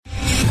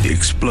The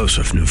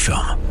explosive new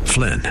film,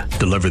 Flynn,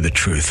 deliver the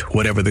truth,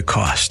 whatever the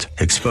cost,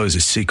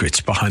 exposes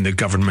secrets behind the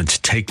government's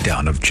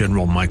takedown of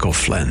General Michael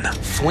Flynn.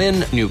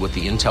 Flynn knew what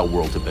the intel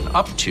world had been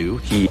up to.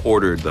 He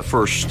ordered the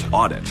first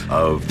audit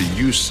of the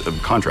use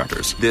of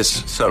contractors.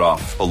 This set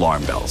off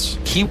alarm bells.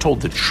 He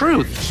told the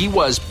truth. He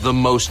was the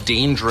most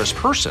dangerous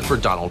person for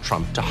Donald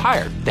Trump to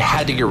hire. They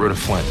had to get rid of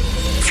Flynn.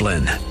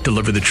 Flynn,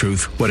 deliver the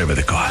truth, whatever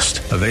the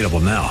cost. Available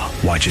now.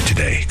 Watch it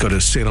today. Go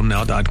to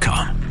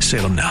salemnow.com.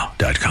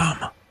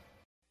 salemnow.com.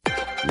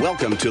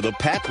 Welcome to the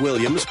Pat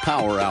Williams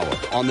Power Hour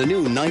on the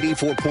new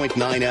 94.9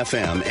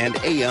 FM and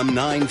AM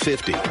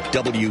 950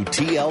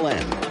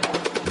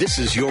 WTLN. This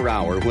is your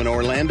hour when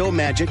Orlando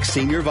Magic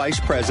Senior Vice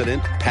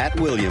President Pat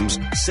Williams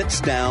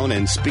sits down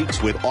and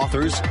speaks with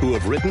authors who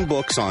have written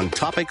books on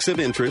topics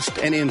of interest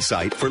and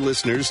insight for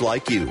listeners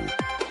like you.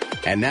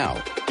 And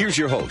now, here's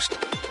your host,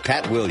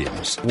 Pat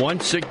Williams.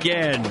 Once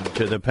again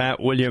to the Pat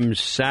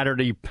Williams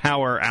Saturday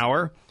Power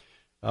Hour.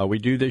 We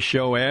do this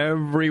show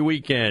every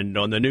weekend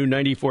on the new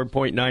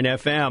 94.9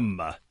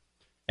 FM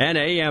and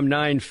AM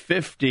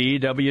 950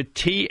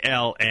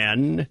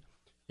 WTLN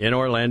in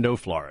Orlando,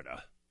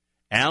 Florida.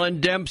 Alan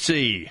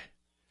Dempsey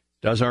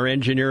does our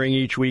engineering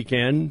each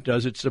weekend,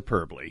 does it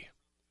superbly.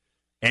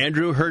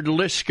 Andrew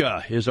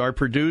Herdliska is our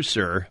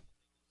producer.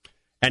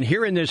 And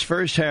here in this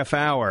first half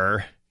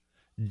hour,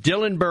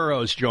 Dylan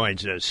Burrows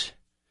joins us.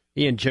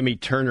 He and Jimmy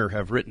Turner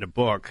have written a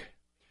book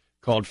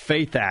called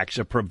Faith Acts,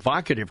 a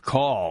provocative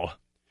call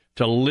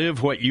to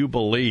live what you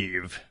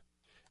believe.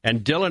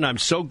 And Dylan, I'm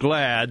so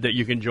glad that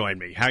you can join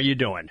me. How you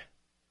doing?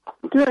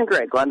 I'm doing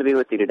great. Glad to be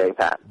with you today,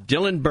 Pat.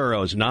 Dylan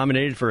Burrows,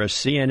 nominated for a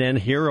CNN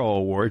Hero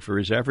Award for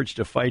his efforts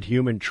to fight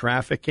human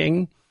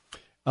trafficking.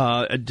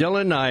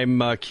 Dylan,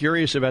 I'm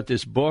curious about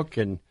this book,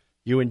 and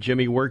you and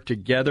Jimmy work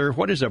together.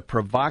 What is a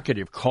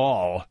provocative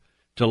call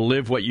to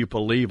live what you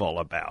believe all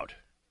about?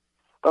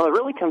 Well, it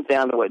really comes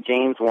down to what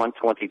James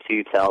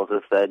 1:22 tells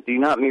us, that do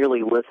not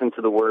merely listen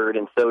to the word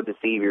and so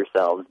deceive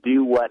yourselves.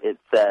 Do what it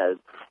says.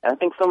 And I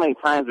think so many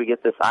times we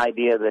get this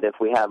idea that if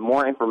we have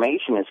more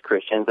information as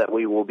Christians, that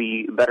we will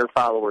be better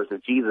followers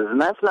of Jesus. And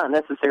that's not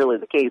necessarily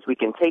the case. We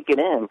can take it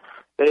in,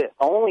 but it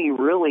only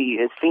really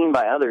is seen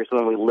by others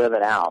when we live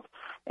it out.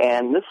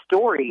 And this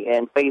story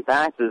in Faith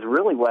Acts is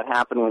really what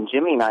happened when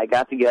Jimmy and I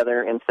got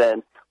together and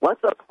said, let's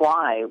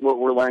apply what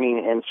we're learning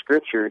in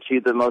Scripture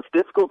to the most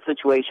difficult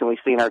situation we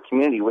see in our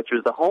community, which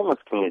was the homeless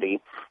community.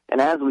 And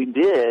as we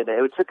did,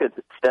 it took a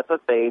step of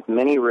faith,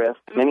 many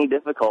risks, many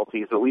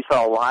difficulties, but we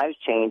saw lives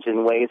change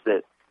in ways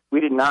that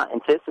we did not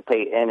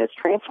anticipate, and it's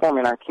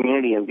transforming our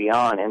community and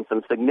beyond in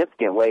some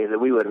significant ways that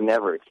we would have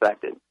never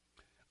expected.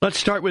 Let's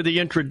start with the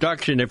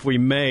introduction, if we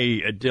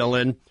may,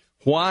 Dylan.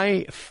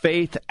 Why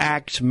Faith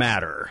Acts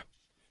matter?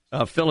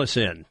 Fill us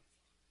in.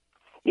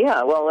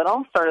 Yeah, well, it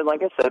all started,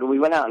 like I said, we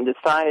went out and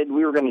decided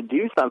we were going to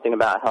do something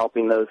about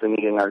helping those in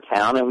need in our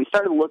town, and we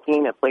started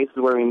looking at places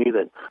where we knew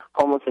that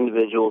homeless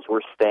individuals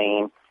were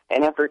staying.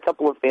 And after a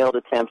couple of failed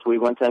attempts, we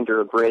went under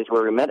a bridge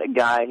where we met a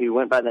guy who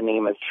went by the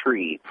name of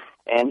Tree.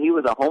 And he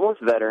was a homeless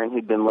veteran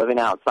who'd been living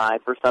outside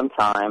for some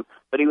time,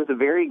 but he was a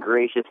very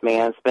gracious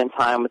man, spent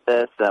time with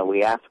us.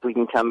 We asked if we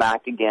can come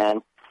back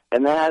again.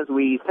 And then as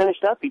we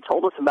finished up, he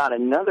told us about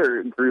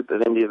another group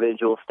of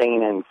individuals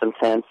staying in some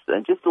tents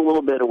just a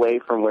little bit away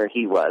from where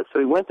he was. So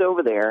we went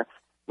over there,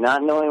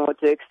 not knowing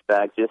what to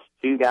expect, just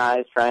two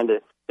guys trying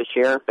to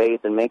share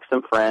faith and make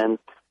some friends.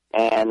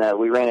 And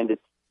we ran into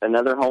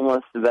another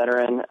homeless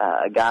veteran,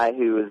 a guy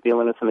who was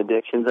dealing with some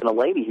addictions, and a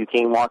lady who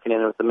came walking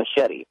in with a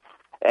machete.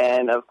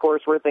 And, of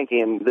course, we're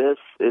thinking, this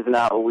is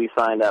not what we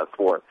signed up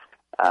for.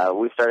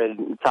 We started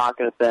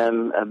talking with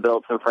them,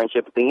 built some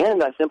friendship. At the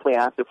end, I simply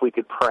asked if we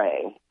could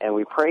pray, and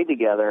we prayed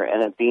together.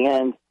 And at the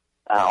end,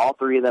 all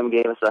three of them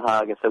gave us a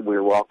hug and said we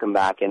were welcome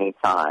back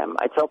anytime.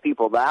 I tell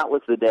people that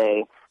was the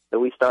day that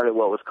we started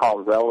what was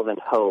called Relevant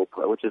Hope,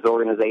 which is an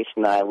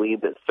organization that I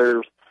lead that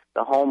serves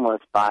the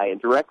homeless by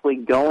directly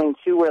going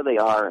to where they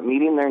are,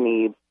 meeting their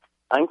needs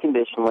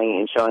unconditionally,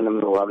 and showing them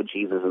the love of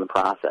Jesus in the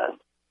process.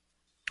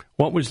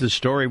 What was the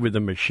story with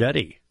the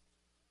machete?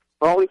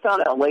 Well, we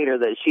found out later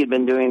that she had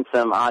been doing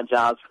some odd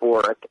jobs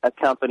for a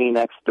company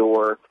next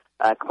door,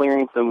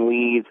 clearing some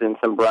weeds and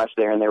some brush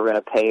there, and they were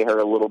going to pay her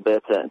a little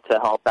bit to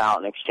help out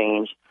in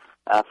exchange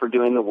for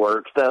doing the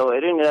work. So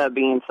it ended up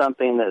being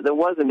something that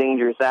wasn't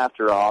dangerous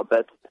after all,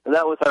 but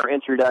that was our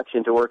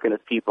introduction to working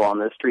with people on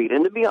the street.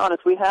 And to be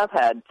honest, we have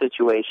had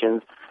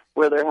situations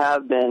where there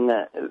have been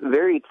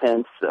very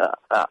tense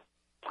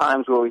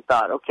times where we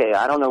thought, okay,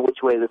 I don't know which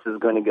way this is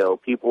going to go.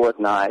 People with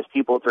knives,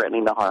 people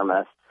threatening to harm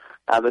us.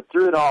 But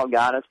through it all,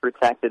 God has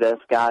protected us.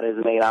 God has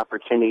made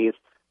opportunities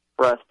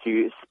for us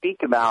to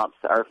speak about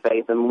our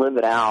faith and live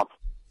it out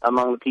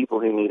among the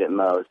people who need it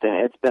most.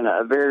 And it's been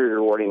a very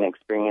rewarding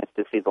experience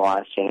to see the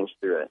lives change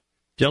through it.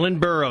 Dylan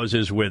Burrows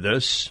is with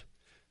us.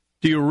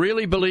 Do you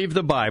really believe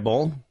the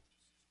Bible?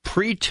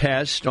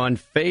 Pretest on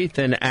Faith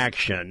and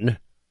Action.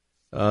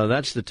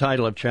 That's the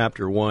title of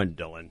Chapter 1,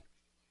 Dylan.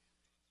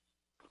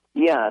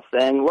 Yes,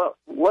 and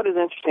what is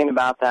interesting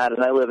about that is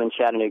I live in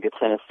Chattanooga,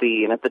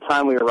 Tennessee, and at the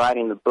time we were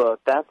writing the book,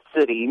 that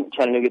city,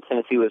 Chattanooga,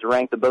 Tennessee, was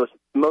ranked the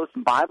most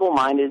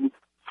Bible-minded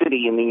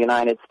city in the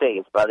United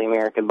States by the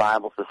American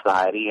Bible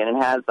Society, and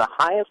it has the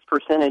highest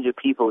percentage of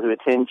people who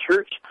attend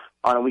church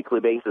on a weekly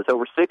basis,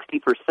 over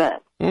 60%.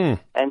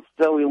 And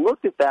so we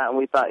looked at that and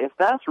we thought, if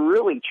that's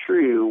really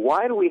true,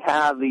 why do we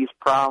have these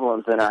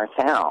problems in our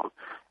town?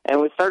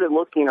 And we started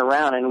looking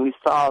around and we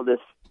saw this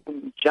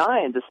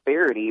giant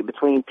disparity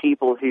between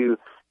people who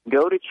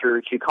go to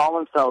church, who call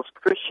themselves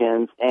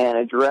Christians, and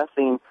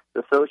addressing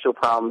the social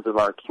problems of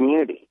our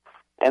community.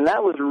 And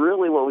that was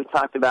really what we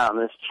talked about in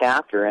this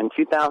chapter. In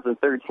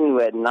 2013,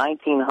 we had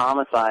 19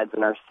 homicides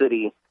in our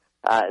city.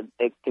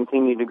 It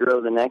continued to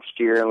grow the next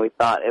year, and we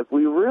thought, if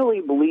we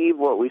really believe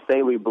what we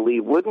say we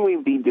believe, wouldn't we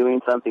be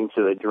doing something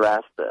to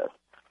address this?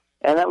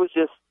 And that was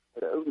just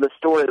the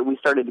story that we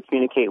started to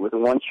communicate with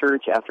one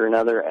church after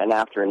another and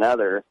after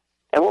another.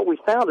 And what we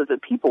found is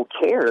that people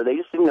care. They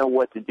just didn't know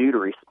what to do to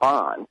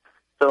respond.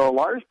 So a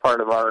large part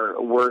of our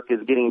work is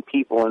getting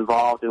people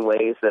involved in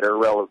ways that are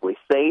relatively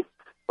safe,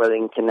 where they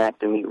can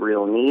connect and meet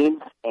real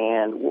needs.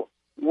 And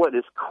what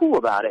is cool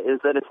about it is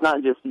that it's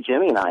not just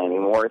Jimmy and I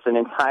anymore. It's an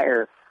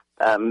entire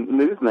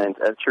movement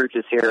of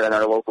churches here in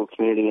our local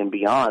community and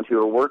beyond who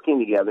are working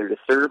together to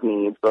serve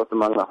needs, both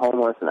among the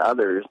homeless and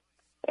others.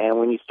 And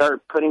when you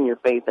start putting your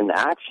faith into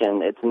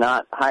action, it's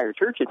not higher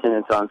church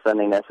attendance on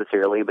Sunday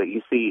necessarily, but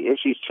you see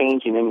issues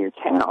changing in your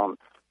town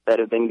that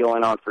have been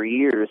going on for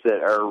years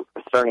that are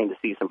starting to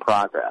see some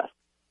progress.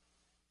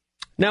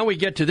 Now we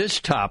get to this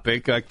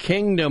topic, a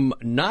kingdom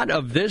not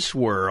of this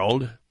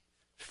world,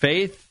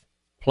 faith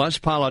plus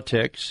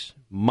politics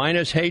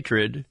minus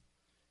hatred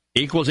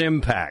equals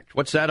impact.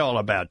 What's that all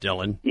about,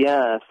 Dylan?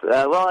 Yes.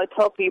 Well, I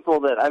tell people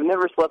that I've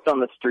never slept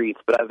on the streets,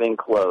 but I've been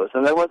close.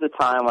 And there was a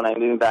time when I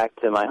moved back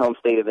to my home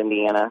state of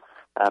Indiana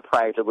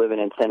prior to living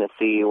in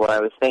Tennessee where I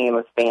was staying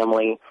with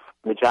family.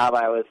 The job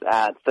I was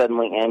at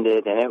suddenly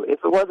ended, and if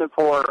it wasn't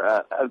for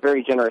a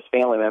very generous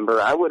family member,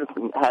 I would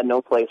have had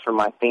no place for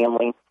my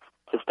family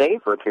to stay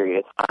for a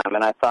period of time.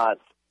 And I thought,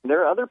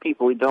 there are other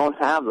people who don't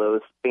have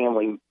those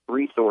family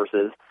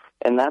resources,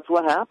 and that's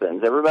what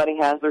happens. Everybody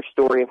has their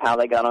story of how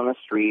they got on the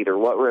street or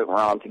what went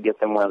wrong to get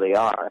them where they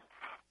are.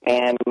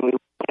 And we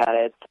look at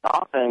it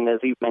often as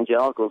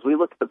evangelicals, we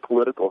look at the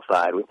political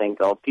side. We think,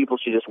 oh, people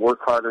should just work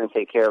harder and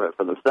take care of it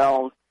for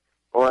themselves.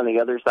 Or on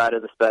the other side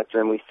of the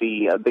spectrum, we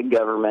see a big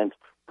government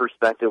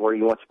perspective where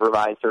you want to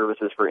provide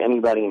services for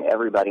anybody and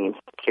everybody and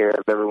take care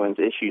of everyone's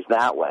issues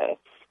that way.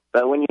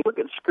 But when you look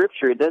at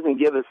Scripture, it doesn't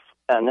give us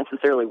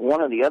necessarily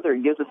one or the other.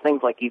 It gives us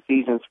things like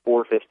Ephesians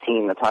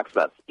 4:15 that talks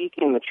about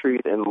speaking the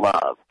truth in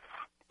love.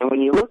 And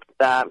when you look at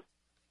that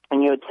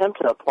and you attempt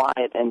to apply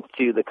it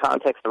into the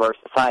context of our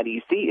society,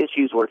 you see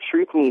issues where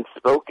truth needs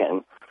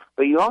spoken,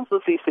 but you also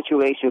see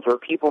situations where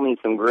people need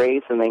some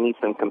grace and they need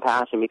some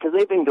compassion because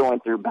they've been going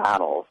through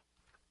battles.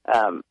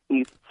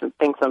 You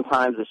think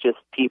sometimes it's just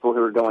people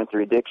who are going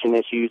through addiction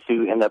issues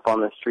who end up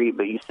on the street,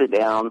 but you sit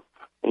down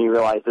and you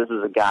realize this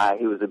is a guy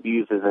who was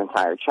abused his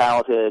entire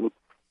childhood,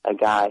 a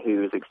guy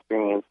who's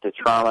experienced a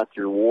trauma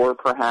through war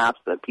perhaps,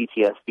 a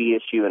PTSD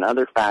issue and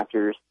other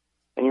factors,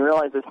 and you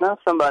realize it's not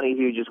somebody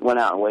who just went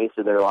out and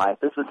wasted their life.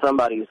 This is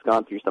somebody who's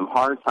gone through some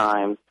hard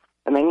times,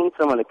 and they need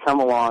someone to come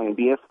along and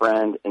be a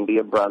friend and be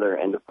a brother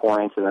and to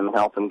pour into them and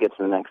help them get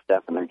to the next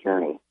step in their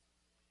journey.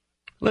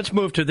 Let's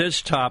move to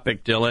this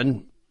topic,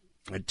 Dylan.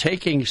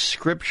 Taking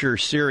Scripture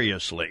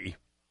seriously.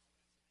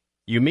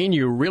 You mean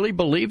you really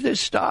believe this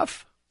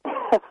stuff?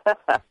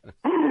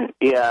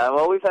 Yeah,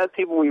 well, we've had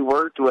people we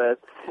worked with,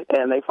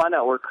 and they find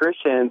out we're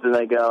Christians, and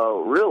they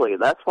go, really,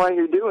 that's why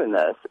you're doing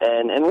this?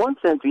 And in one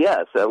sense,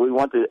 yes. We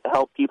want to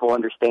help people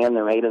understand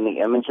they're made in the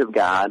image of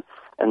God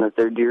and that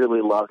they're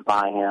dearly loved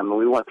by Him. And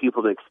we want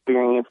people to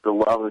experience the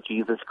love of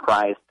Jesus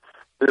Christ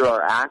through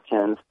our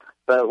actions.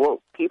 But what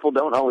people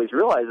don't always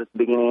realize at the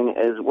beginning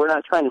is we're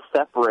not trying to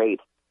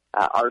separate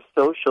our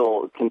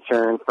social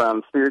concern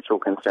from spiritual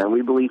concern.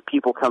 We believe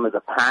people come as a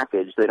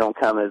package. They don't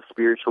come as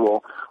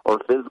spiritual or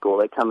physical.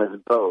 They come as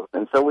both.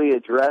 And so we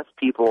address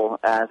people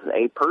as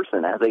a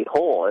person, as a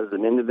whole, as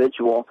an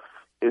individual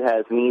who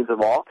has needs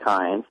of all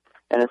kinds.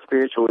 And as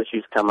spiritual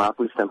issues come up,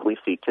 we simply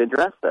seek to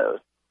address those.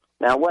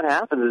 Now, what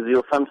happens is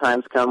you'll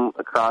sometimes come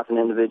across an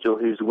individual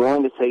who's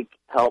willing to take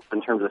help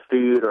in terms of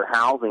food or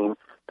housing,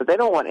 but they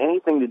don't want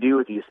anything to do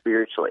with you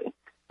spiritually.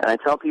 And I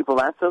tell people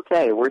that's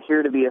okay. We're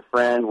here to be a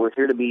friend. We're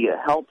here to be a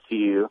help to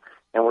you.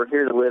 And we're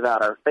here to live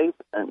out our faith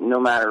no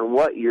matter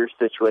what your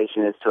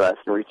situation is to us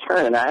in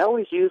return. And I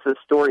always use the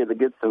story of the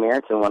Good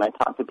Samaritan when I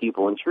talk to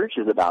people in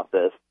churches about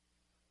this,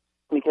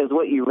 because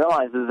what you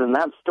realize is in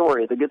that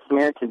story, the Good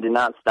Samaritan did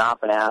not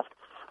stop and ask,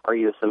 are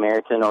you a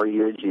Samaritan or are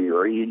you a Jew?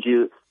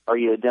 Are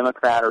you a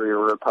Democrat or are you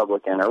a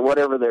Republican? Or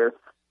whatever their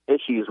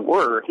issues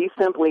were. He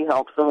simply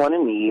helped someone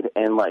in need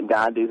and let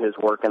God do His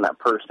work in that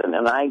person.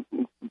 And I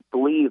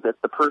believe that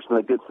the person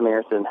the Good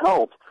Samaritan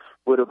helped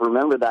would have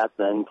remembered that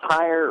the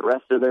entire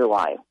rest of their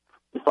life.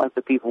 Just like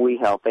the people we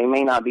help. They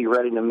may not be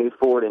ready to move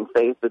forward in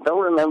faith, but they'll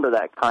remember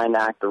that kind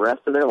act the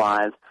rest of their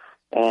lives,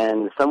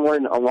 And somewhere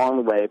along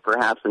the way,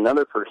 perhaps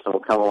another person will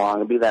come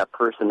along and be that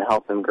person to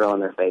help them grow in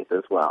their faith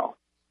as well.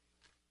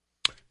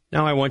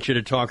 Now I want you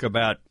to talk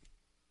about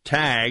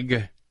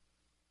TAG.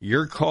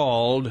 You're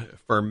called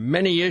for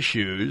many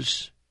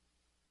issues.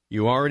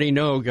 You already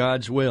know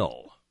God's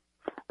will.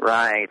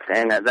 Right,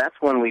 and that's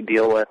one we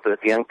deal with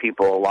young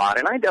people a lot,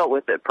 and I dealt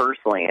with it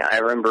personally. I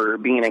remember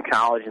being in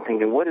college and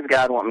thinking, what does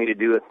God want me to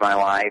do with my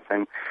life?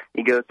 And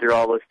you go through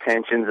all those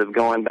tensions of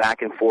going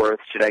back and forth.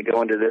 Should I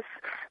go into this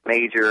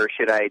major or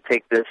should I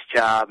take this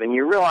job? And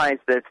you realize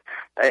that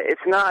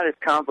it's not as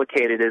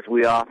complicated as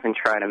we often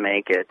try to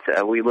make it.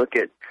 We look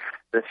at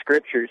the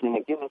scriptures, and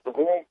it gives us a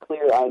very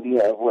clear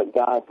idea of what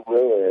God's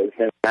will is.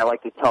 And I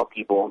like to tell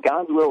people,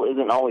 God's will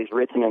isn't always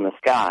written in the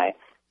sky,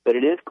 but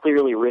it is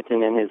clearly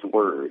written in his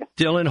word.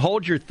 Dylan,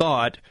 hold your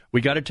thought. We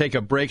got to take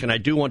a break, and I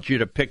do want you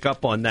to pick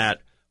up on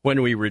that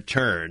when we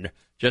return.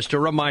 Just a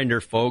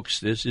reminder, folks,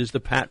 this is the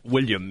Pat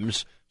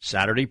Williams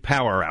Saturday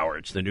Power Hour.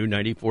 It's the new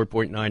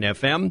 94.9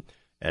 FM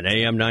and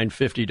AM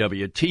 950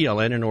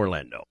 WTLN in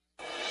Orlando.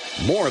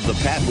 More of the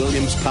Pat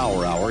Williams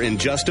Power Hour in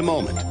just a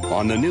moment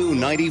on the new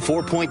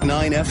 94.9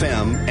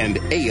 FM and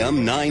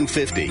AM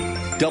 950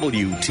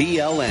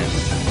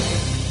 WTLN.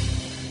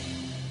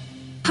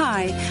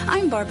 Hi,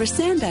 I'm Barbara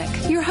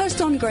Sandbeck, your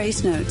host on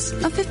Grace Notes,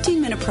 a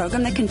 15-minute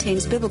program that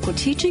contains biblical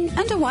teaching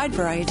and a wide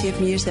variety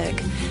of music.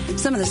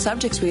 Some of the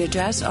subjects we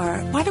address are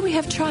why do we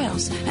have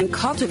trials and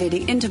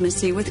cultivating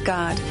intimacy with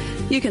God.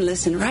 You can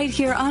listen right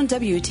here on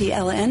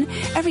WTLN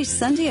every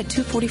Sunday at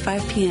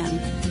 2:45 p.m.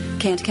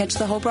 Can't catch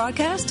the whole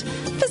broadcast?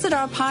 Visit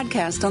our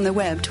podcast on the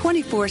web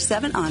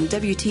 24/7 on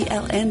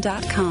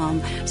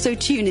WTLN.com. So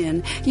tune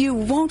in. You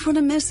won't want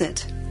to miss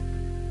it.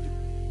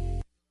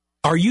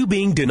 Are you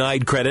being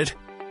denied credit?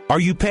 Are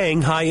you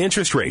paying high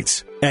interest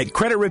rates? At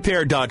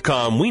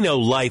CreditRepair.com, we know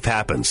life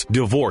happens.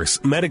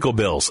 Divorce, medical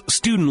bills,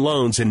 student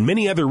loans, and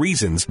many other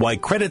reasons why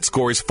credit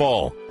scores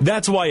fall.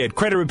 That's why at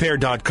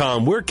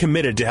CreditRepair.com, we're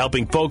committed to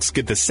helping folks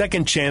get the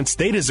second chance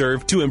they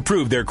deserve to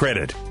improve their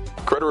credit.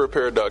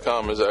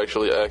 CreditRepair.com is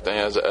actually acting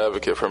as an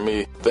advocate for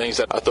me. Things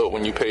that I thought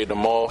when you paid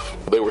them off,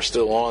 they were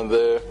still on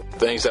there.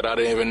 Things that I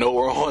didn't even know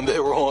were on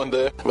there,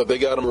 but they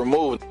got them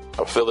removed.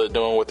 I feel they're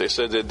doing what they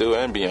said they'd do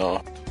and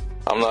beyond.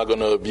 I'm not going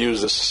to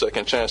abuse this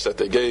second chance that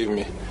they gave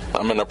me.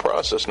 I'm in the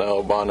process now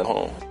of buying a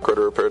home.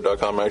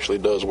 CreditRepair.com actually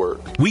does work.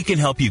 We can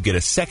help you get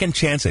a second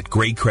chance at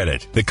great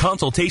credit. The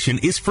consultation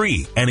is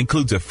free and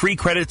includes a free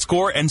credit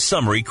score and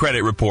summary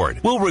credit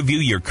report. We'll review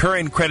your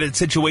current credit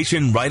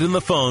situation right on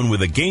the phone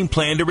with a game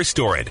plan to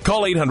restore it.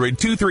 Call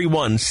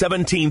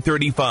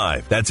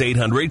 800-231-1735. That's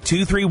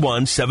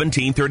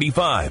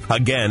 800-231-1735.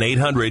 Again,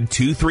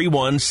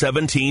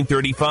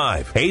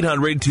 800-231-1735.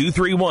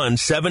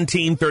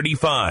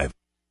 800-231-1735.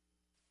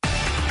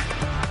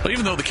 Well,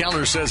 even though the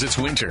calendar says it's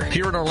winter,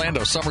 here in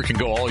Orlando, summer can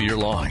go all year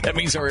long. That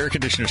means our air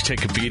conditioners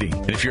take a beating.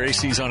 And if your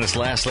AC's on its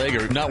last leg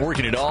or not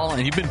working at all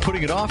and you've been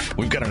putting it off,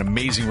 we've got an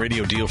amazing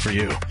radio deal for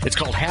you. It's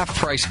called Half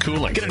Price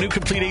Cooling. Get a new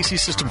complete AC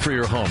system for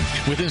your home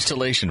with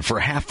installation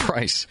for half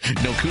price.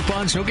 No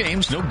coupons, no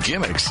games, no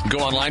gimmicks. Go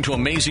online to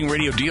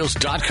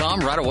AmazingRadioDeals.com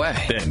right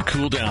away. Then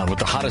cool down with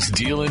the hottest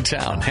deal in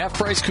town. Half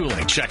Price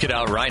Cooling. Check it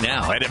out right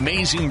now at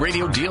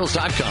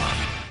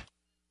AmazingRadioDeals.com.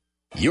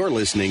 You're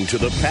listening to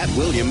the Pat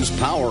Williams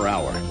Power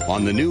Hour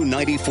on the new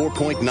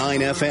 94.9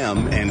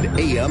 FM and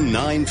AM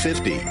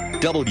 950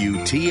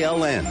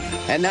 WTLN.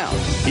 And now,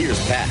 here's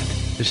Pat.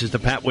 This is the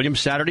Pat Williams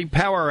Saturday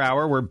Power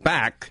Hour. We're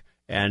back,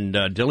 and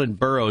Dylan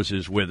Burrows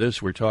is with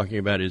us. We're talking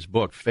about his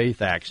book,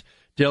 Faith Acts.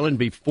 Dylan,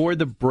 before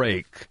the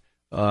break,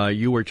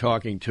 you were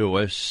talking to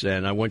us,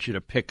 and I want you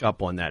to pick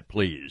up on that,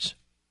 please.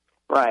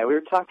 Right, we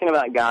were talking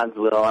about God's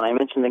will, and I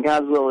mentioned that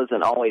God's will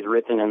isn't always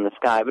written in the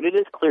sky, but it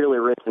is clearly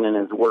written in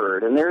His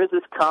Word. And there is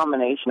this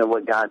combination of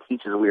what God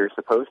teaches we are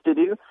supposed to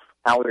do,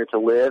 how we are to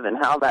live, and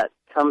how that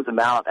comes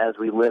about as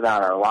we live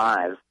out our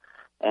lives.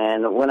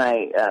 And when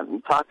I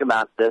talk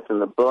about this in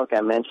the book,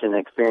 I mentioned an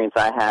experience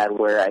I had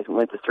where I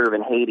went to serve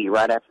in Haiti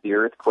right after the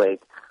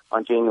earthquake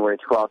on January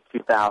 12,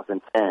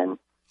 2010.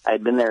 I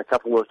had been there a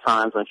couple of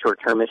times on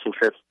short-term mission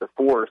trips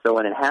before, so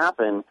when it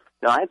happened,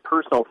 I had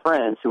personal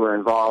friends who were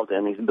involved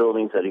in these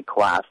buildings that had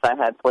collapsed. I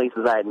had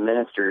places I had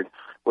ministered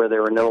where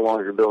there were no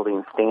longer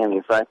buildings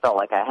standing, so I felt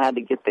like I had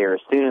to get there as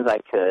soon as I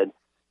could.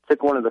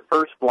 Took one of the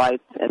first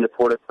flights into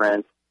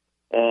Port-au-Prince,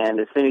 and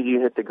as soon as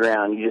you hit the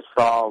ground, you just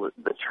saw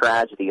the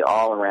tragedy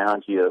all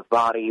around you, of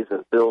bodies,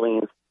 of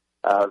buildings,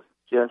 of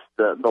just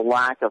the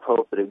lack of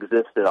hope that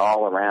existed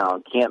all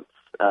around. Camps,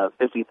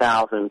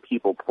 50,000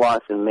 people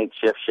plus in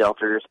makeshift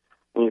shelters,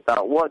 and you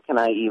thought, what can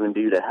I even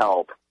do to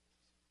help?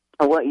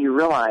 And what you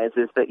realize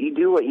is that you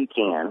do what you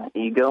can.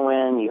 You go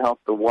in, you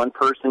help the one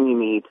person you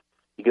meet,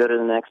 you go to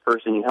the next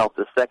person, you help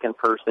the second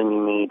person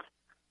you meet.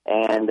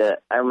 And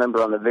I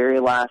remember on the very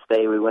last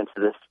day we went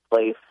to this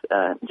place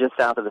just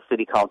south of the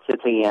city called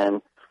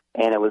Titayen,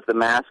 and it was the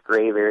mass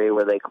grave area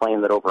where they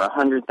claimed that over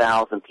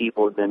 100,000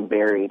 people had been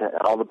buried,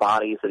 all the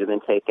bodies that had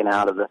been taken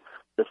out of the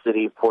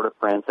city of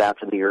Port-au-Prince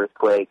after the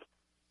earthquake.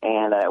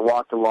 And I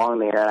walked along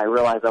there, and I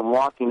realized I'm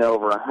walking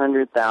over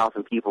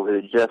 100,000 people who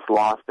had just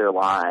lost their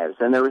lives,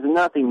 and there was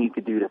nothing you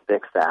could do to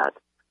fix that.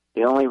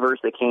 The only verse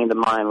that came to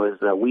mind was,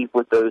 weep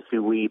with those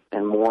who weep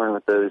and mourn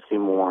with those who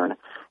mourn.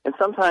 And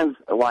sometimes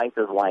life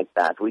is like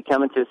that. We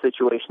come into a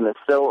situation that's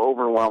so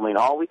overwhelming.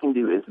 All we can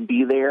do is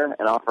be there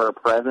and offer our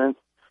presence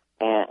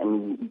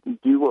and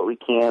do what we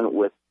can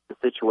with the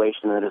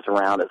situation that is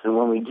around us. And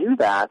when we do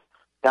that,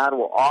 God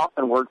will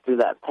often work through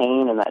that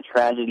pain and that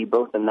tragedy,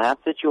 both in that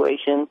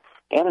situation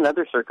and in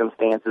other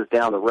circumstances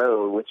down the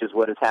road, which is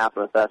what has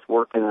happened with us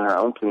working in our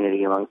own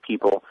community among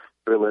people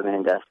who are living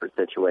in desperate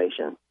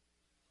situations.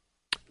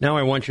 Now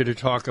I want you to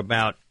talk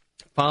about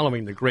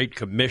following the Great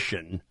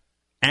Commission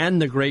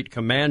and the Great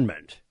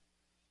Commandment.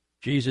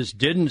 Jesus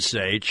didn't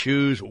say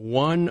choose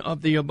one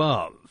of the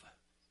above.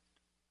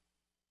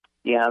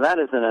 Yeah, that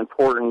is an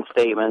important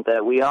statement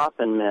that we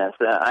often miss.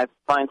 I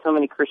find so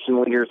many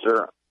Christian leaders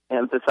are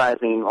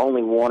emphasizing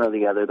only one or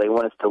the other. They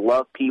want us to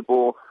love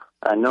people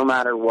no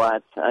matter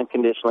what,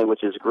 unconditionally,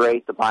 which is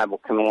great. The Bible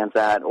commands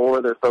that.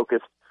 Or they're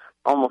focused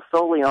almost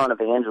solely on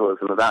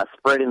evangelism, about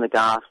spreading the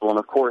gospel. And,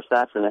 of course,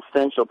 that's an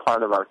essential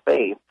part of our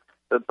faith.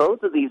 But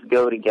both of these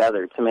go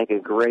together to make a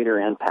greater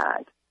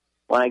impact.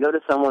 When I go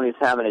to someone who's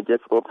having a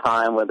difficult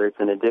time, whether it's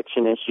an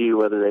addiction issue,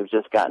 whether they've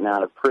just gotten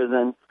out of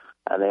prison,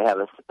 they have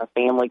a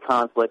family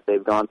conflict,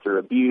 they've gone through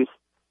abuse,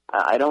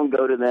 I don't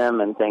go to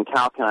them and think,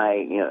 how can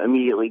I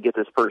immediately get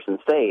this person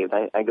saved?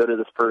 I go to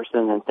this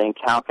person and think,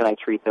 how can I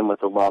treat them with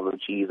the love of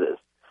Jesus?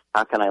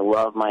 How can I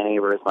love my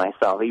neighbor as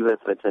myself, even if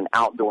it's an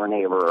outdoor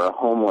neighbor or a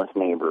homeless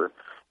neighbor?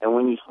 And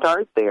when you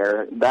start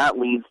there, that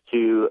leads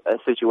to a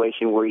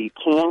situation where you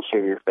can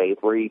share your faith,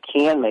 where you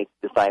can make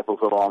disciples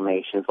of all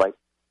nations, like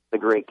the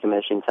Great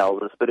Commission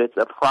tells us. But it's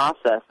a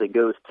process that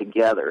goes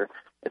together.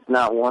 It's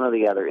not one or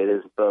the other. It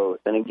is both.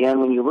 And again,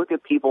 when you look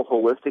at people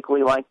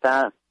holistically like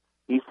that,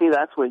 you see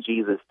that's what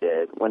Jesus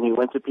did. When he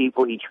went to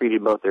people, he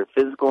treated both their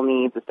physical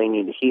needs, if they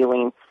needed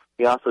healing.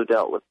 He also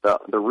dealt with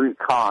the root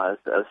cause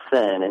of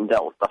sin and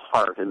dealt with the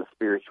heart and the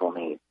spiritual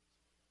needs.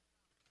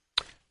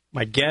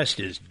 My guest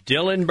is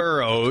Dylan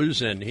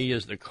Burrows, and he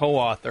is the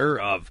co-author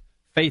of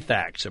Faith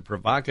Acts, a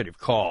provocative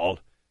call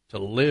to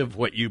live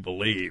what you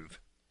believe.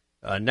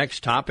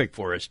 Next topic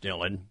for us,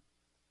 Dylan.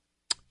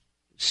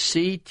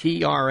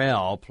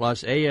 CTRL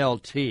plus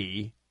ALT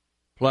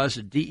plus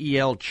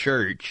DEL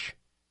Church,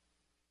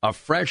 a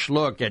fresh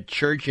look at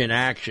church in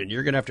action.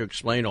 You're going to have to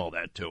explain all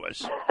that to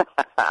us.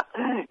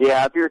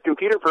 Yeah, if you're a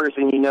computer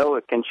person, you know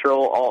what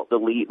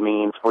Control-Alt-Delete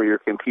means for your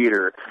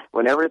computer.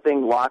 When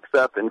everything locks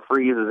up and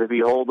freezes, if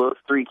you hold those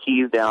three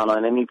keys down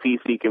on any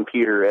PC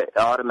computer, it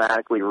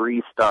automatically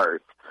restarts.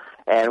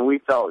 And we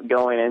felt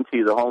going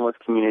into the homeless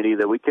community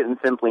that we couldn't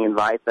simply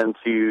invite them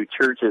to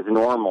church as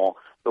normal,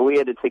 but we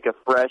had to take a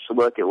fresh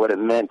look at what it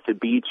meant to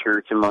be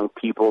church among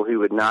people who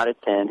would not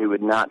attend, who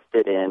would not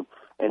fit in,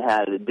 and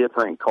had a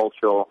different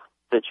cultural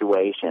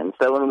situation.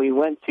 So when we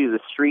went to the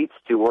streets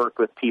to work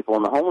with people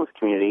in the homeless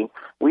community,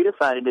 we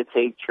decided to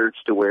take church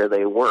to where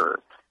they were.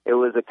 It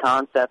was a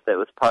concept that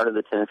was part of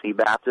the Tennessee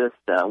Baptist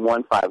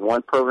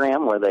 151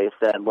 program, where they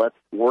said, let's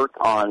work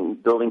on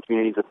building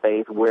communities of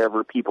faith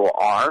wherever people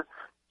are,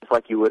 just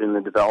like you would in the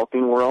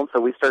developing world.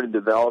 So we started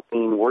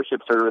developing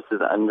worship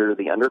services under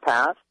the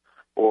underpass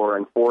or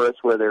in forests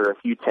where there are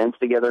a few tents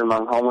together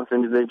among homeless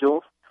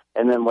individuals.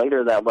 And then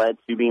later that led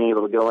to being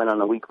able to go in on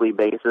a weekly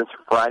basis,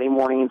 Friday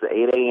mornings at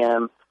 8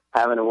 a.m.,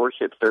 having a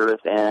worship service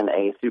in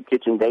a soup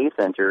kitchen day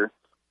center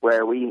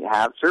where we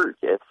have church.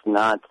 It's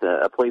not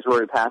a place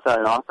where we pass out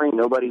an offering.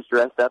 Nobody's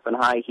dressed up in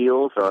high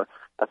heels or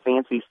a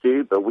fancy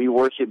suit, but we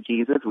worship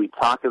Jesus. We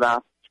talk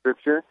about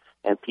Scripture,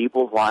 and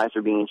people's lives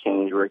are being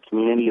changed. We're a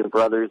community of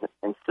brothers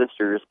and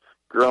sisters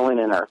growing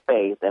in our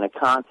faith in a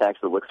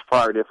context that looks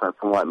far different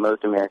from what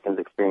most Americans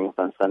experience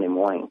on Sunday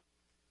morning.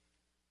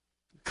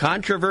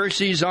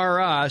 Controversies are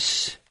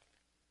us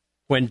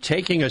when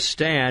taking a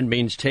stand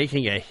means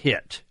taking a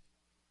hit.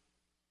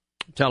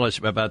 Tell us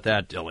about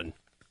that, Dylan.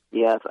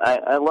 Yes,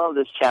 I love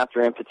this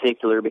chapter in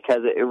particular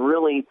because it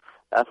really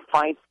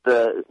fights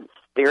the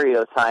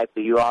stereotype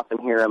that you often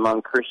hear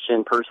among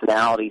Christian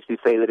personalities who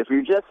say that if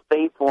you're just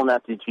faithful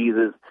enough to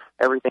Jesus,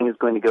 everything is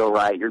going to go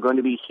right. You're going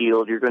to be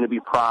healed. You're going to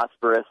be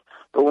prosperous.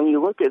 But when you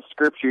look at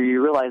Scripture,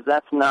 you realize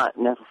that's not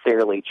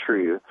necessarily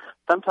true.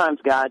 Sometimes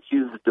God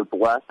chooses to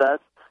bless us.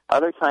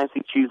 Other times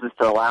he chooses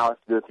to allow us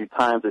to go through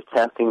times of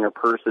testing or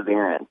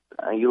perseverance.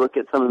 You look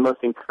at some of the most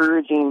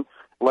encouraging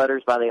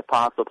letters by the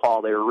Apostle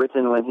Paul. They were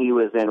written when he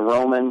was in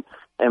Roman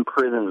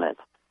imprisonment.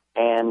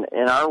 And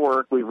in our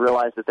work, we've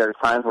realized that there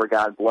are times where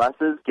God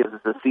blesses, gives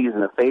us a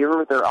season of favor,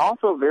 but there are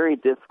also very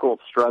difficult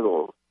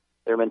struggles.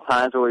 There have been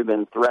times where we've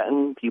been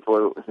threatened.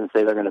 People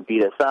say they're going to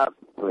beat us up.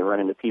 We run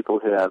into people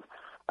who have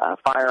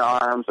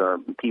firearms or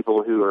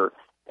people who are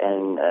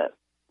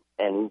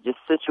and just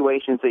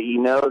situations that you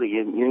know that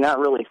you're not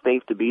really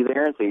safe to be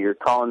there, and so you're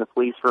calling the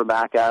police for a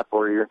backup,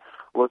 or you're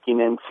looking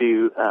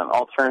into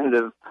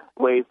alternative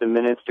ways to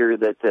minister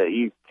that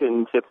you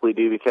couldn't typically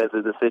do because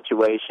of the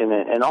situation.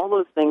 And all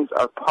those things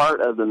are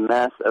part of the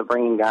mess of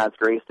bringing God's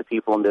grace to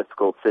people in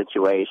difficult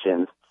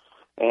situations.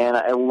 And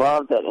I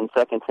love that in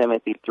 2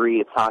 Timothy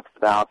 3 it talks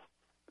about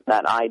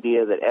that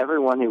idea that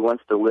everyone who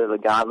wants to live a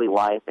godly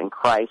life in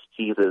Christ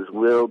Jesus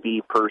will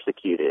be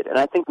persecuted. And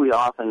I think we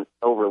often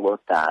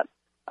overlook that.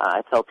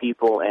 I tell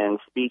people in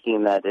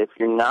speaking that if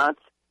you're not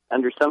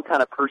under some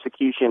kind of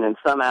persecution in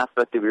some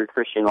aspect of your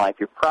Christian life,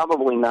 you're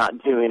probably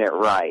not doing it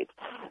right.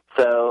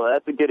 So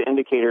that's a good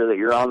indicator that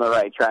you're on the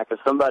right track. If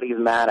somebody's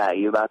mad at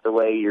you about the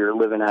way you're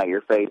living out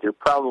your faith, you're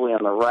probably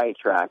on the right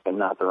track and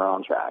not the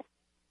wrong track.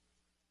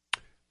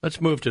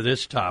 Let's move to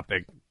this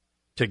topic.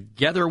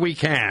 Together we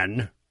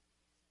can.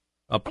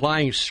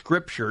 Applying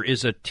Scripture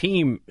is a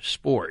team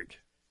sport.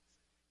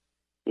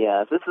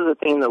 Yes, this is a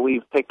theme that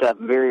we've picked up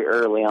very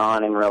early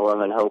on in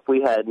Relevant Hope.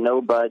 We had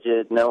no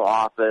budget, no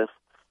office,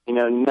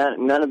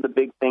 none of the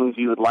big things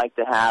you would like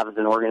to have as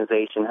an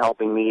organization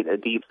helping meet a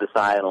deep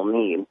societal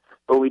need.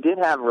 But we did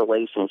have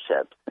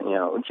relationships.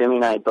 Jimmy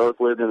and I both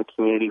lived in the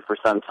community for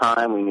some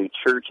time. We knew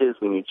churches,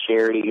 we knew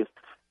charities,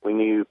 we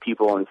knew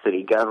people in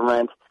city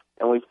government.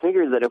 And we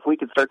figured that if we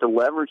could start to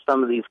leverage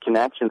some of these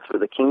connections for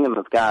the kingdom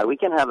of God, we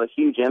can have a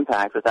huge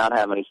impact without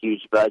having a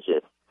huge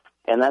budget.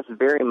 And that's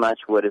very much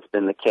what has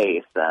been the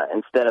case.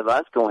 Instead of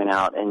us going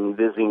out and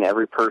visiting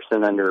every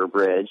person under a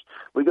bridge,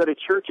 we go to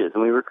churches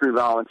and we recruit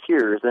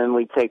volunteers, and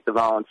we take the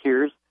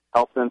volunteers,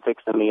 help them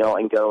fix a meal,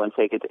 and go and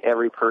take it to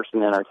every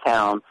person in our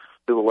town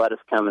who will let us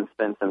come and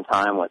spend some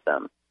time with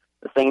them.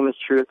 The same is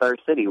true with our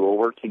city. We'll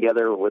work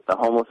together with the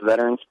Homeless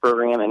Veterans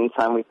Program.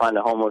 Anytime we find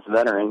a homeless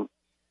veteran,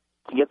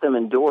 to get them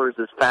indoors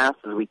as fast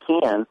as we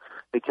can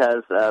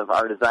because of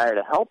our desire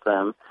to help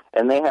them,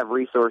 and they have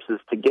resources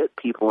to get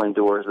people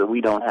indoors that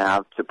we don't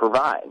have to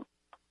provide.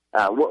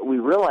 What we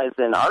realized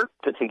in our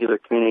particular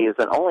community is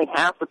that only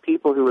half the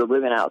people who were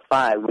living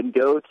outside would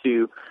go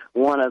to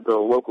one of the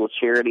local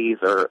charities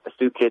or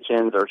soup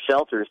kitchens or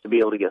shelters to be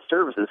able to get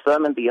services.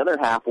 Some and the other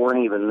half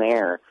weren't even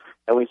there.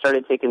 And we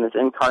started taking this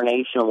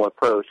incarnational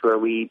approach where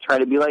we try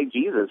to be like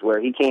Jesus,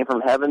 where he came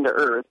from heaven to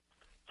earth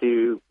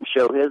to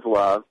show his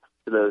love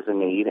to those in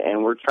need,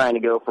 and we're trying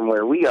to go from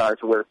where we are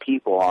to where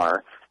people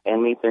are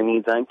and meet their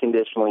needs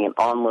unconditionally and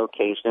on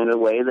location in a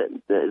way that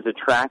is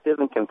attractive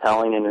and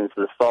compelling and is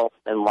the salt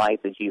and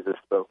light that Jesus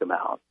spoke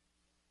about.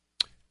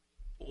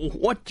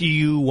 What do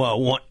you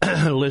want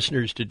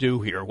listeners to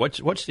do here?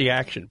 What's the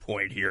action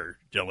point here,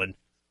 Dylan?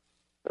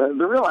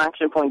 The real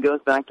action point goes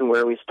back to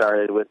where we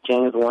started with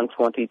James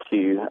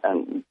 1:22,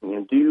 and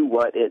do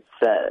what it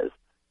says.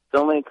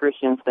 So many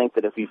Christians think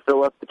that if you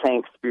fill up the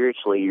tank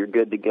spiritually, you're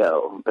good to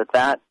go, but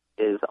that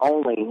is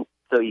only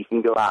so you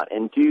can go out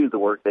and do the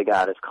work that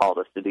God has called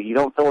us to do. You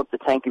don't fill up the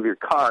tank of your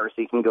car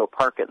so you can go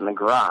park it in the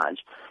garage.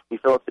 You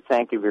fill up the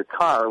tank of your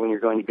car when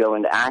you're going to go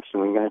into action,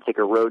 when you're going to take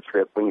a road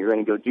trip, when you're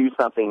going to go do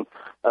something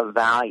of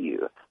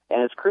value.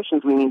 And as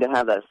Christians, we need to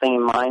have that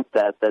same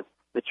mindset that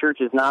the church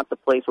is not the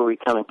place where we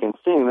come and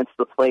consume. It's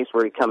the place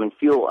where we come and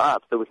fuel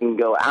up so we can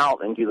go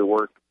out and do the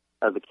work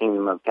of the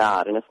kingdom of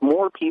God. And if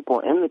more people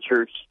in the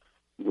church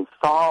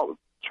saw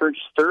church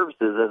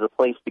services as a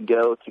place to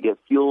go to get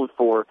fueled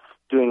for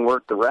doing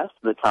work the rest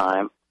of the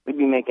time, we'd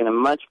be making a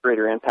much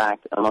greater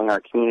impact among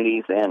our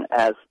communities, and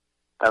as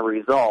a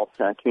result,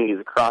 communities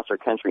across our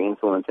country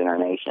influencing our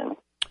nation.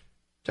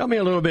 Tell me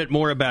a little bit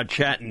more about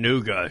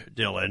Chattanooga,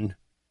 Dylan.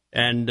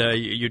 And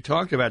you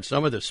talked about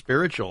some of the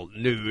spiritual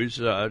news.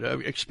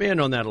 Expand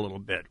on that a little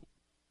bit.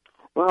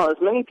 Well, as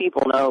many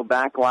people know,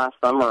 back last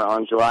summer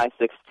on July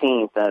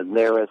 16th,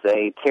 there was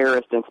a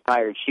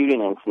terrorist-inspired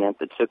shooting incident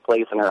that took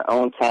place in our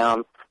own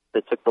town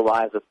that took the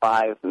lives of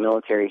 5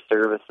 military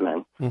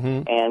servicemen.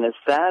 Mm-hmm. And as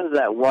sad as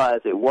that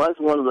was, it was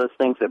one of those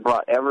things that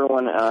brought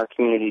everyone in our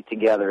community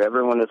together.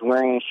 Everyone was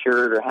wearing a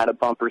shirt or had a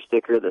bumper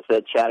sticker that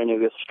said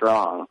Chattanooga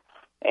Strong.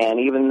 And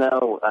even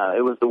though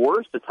it was the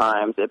worst of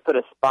times, it put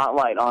a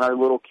spotlight on our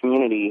little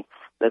community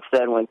that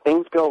said when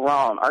things go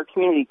wrong, our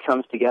community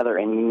comes together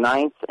and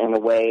unites in a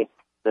way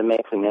that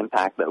makes an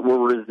impact, that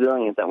we're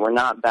resilient, that we're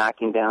not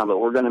backing down, but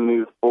we're going to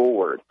move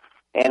forward.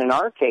 And in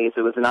our case,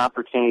 it was an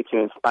opportunity to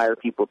inspire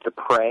people to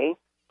pray,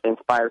 to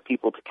inspire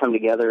people to come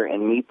together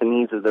and meet the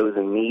needs of those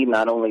in need,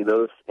 not only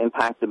those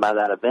impacted by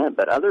that event,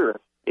 but other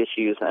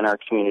issues in our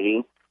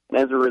community. And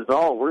as a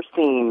result, we're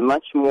seeing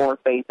much more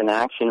faith and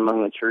action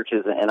among the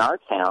churches in our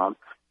town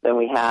than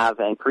we have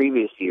in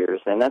previous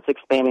years. And that's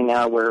expanding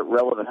now where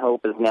Relevant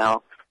Hope is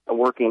now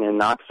working in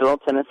Knoxville,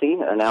 Tennessee,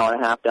 an hour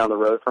and a half down the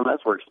road from us.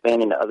 We're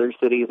expanding to other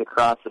cities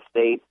across the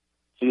state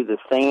to do the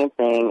same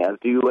thing of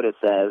do what it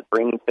says,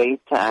 bringing faith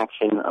to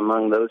action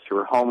among those who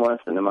are homeless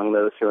and among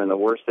those who are in the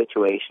worst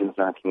situations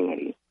in our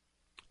communities.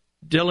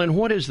 Dylan,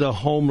 what is the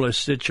homeless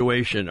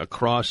situation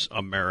across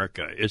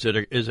America? Is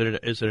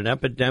it an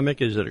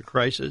epidemic? Is it a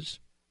crisis?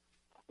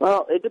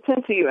 Well, it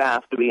depends who you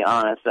ask, to be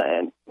honest.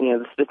 And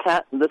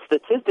the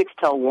statistics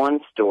tell one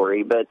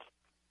story, but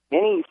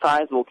any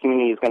sizable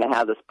community is going to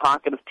have this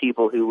pocket of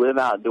people who live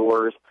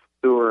outdoors,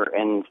 who are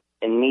in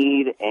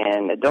need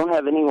and don't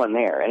have anyone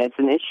there. And it's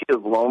an issue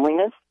of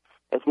loneliness.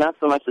 It's not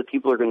so much that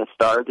people are going to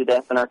starve to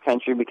death in our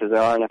country because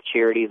there aren't enough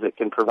charities that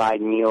can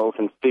provide meals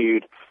and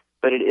food,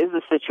 but it is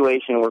a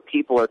situation where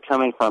people are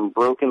coming from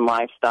broken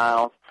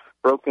lifestyles,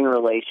 broken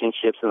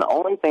relationships, and the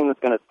only thing that's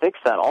going to fix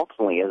that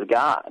ultimately is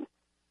God.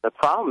 The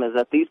problem is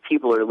that these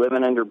people are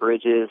living under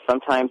bridges,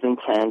 sometimes in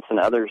tents and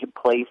other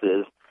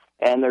places,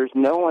 and there's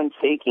no one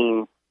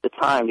taking the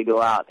time to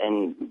go out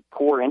and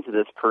pour into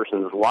this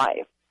person's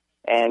life.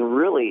 And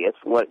really, it's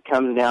what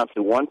comes down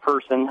to one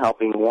person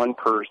helping one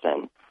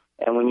person.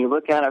 And when you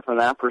look at it from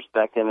that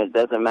perspective, it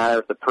doesn't matter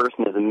if the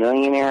person is a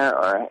millionaire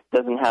or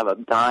doesn't have a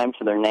dime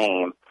to their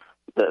name.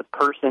 The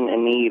person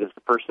in need is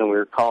the person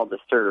we're called to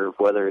serve,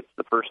 whether it's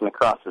the person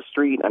across the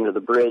street, under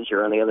the bridge,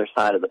 or on the other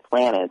side of the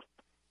planet.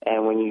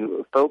 And when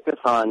you focus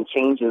on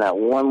changing that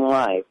one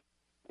life,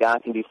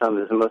 God can do some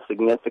of his most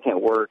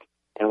significant work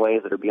in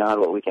ways that are beyond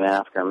what we can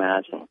ask or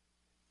imagine.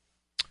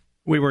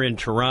 We were in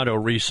Toronto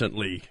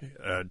recently,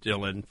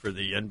 Dylan, for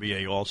the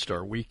NBA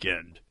All-Star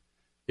Weekend.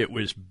 It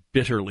was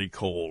bitterly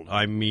cold.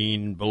 I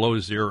mean, below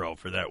zero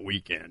for that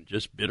weekend,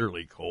 just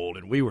bitterly cold.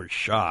 And we were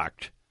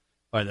shocked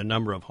by the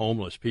number of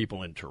homeless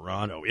people in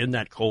Toronto in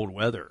that cold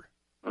weather.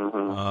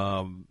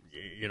 Mm-hmm.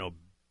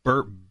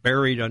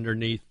 Buried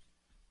underneath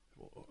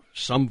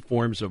some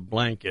forms of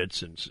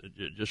blankets and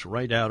just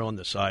right out on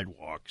the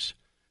sidewalks,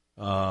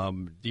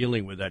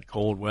 dealing with that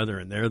cold weather.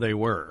 And there they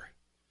were.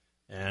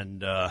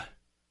 And,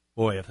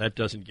 boy, if that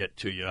doesn't get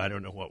to you, I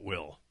don't know what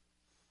will.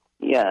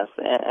 Yes,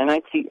 and I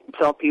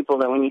tell people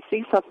that when you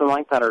see something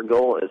like that, our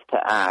goal is to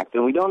act.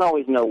 And we don't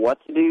always know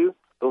what to do,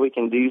 but we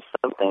can do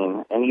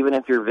something. And even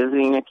if you're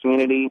visiting a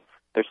community,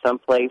 there's some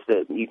place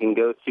that you can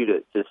go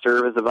to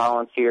serve as a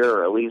volunteer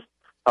or at least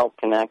help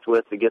connect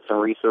with to get some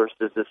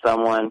resources to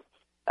someone.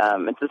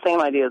 It's the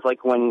same idea as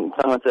like when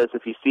someone says,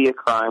 if you see a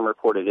crime,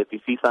 report it. If you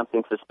see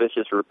something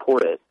suspicious,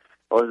 report it.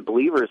 Well, as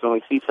believers, when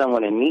we see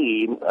someone in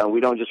need, we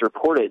don't just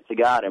report it to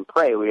God and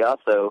pray. We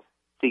also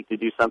seek to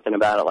do something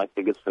about it, like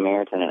the Good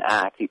Samaritan, and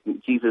act.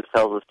 Jesus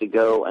tells us to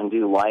go and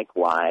do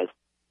likewise.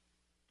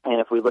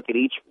 And if we look at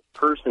each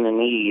person in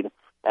need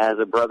as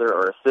a brother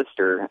or a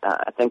sister,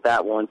 I think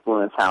that will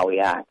influence how we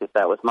act. If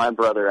that was my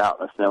brother out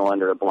in the snow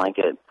under a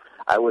blanket,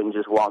 I wouldn't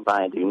just walk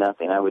by and do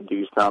nothing. I would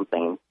do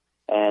something.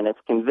 And it's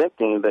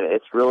convicting, but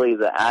it's really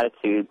the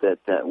attitude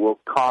that will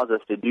cause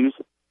us to do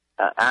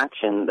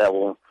action that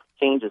will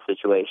change the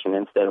situation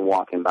instead of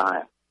walking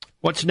by.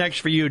 What's next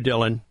for you,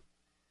 Dylan?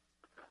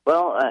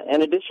 Well,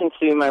 in addition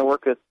to my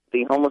work with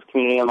the homeless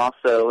community, I'm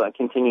also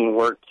continuing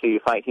work to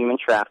fight human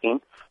trafficking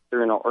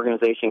through an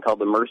organization called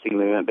the Mercy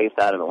Movement based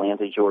out of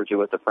Atlanta, Georgia,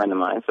 with a friend of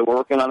mine. So we're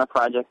working on a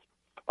project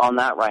on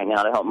that right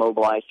now to help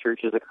mobilize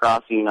churches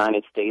across the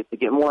United States to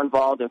get more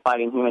involved in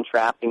fighting human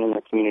trafficking in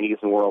their communities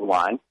and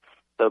worldwide.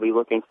 So I'll be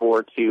looking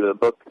forward to a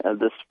book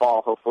this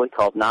fall, hopefully,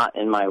 called Not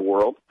in My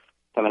World,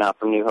 coming out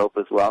from New Hope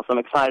as well. So I'm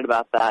excited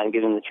about that and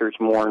getting the church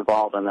more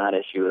involved on that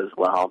issue as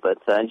well. But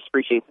I just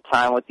appreciate the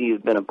time with you.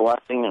 It's been a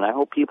blessing, and I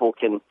hope people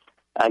can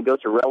go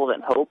to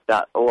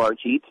relevanthope.org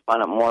to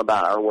find out more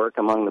about our work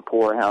among the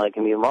poor and how they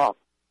can be involved.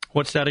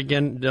 What's that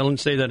again, Dylan?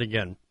 Say that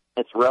again.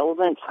 It's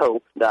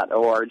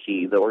relevanthope.org,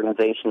 the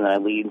organization that I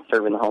lead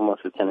serving the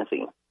homeless of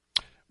Tennessee.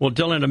 Well,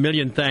 Dylan, a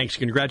million thanks.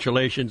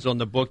 Congratulations on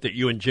the book that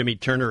you and Jimmy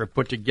Turner have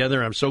put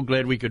together. I'm so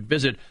glad we could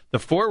visit. The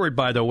foreword,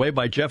 by the way,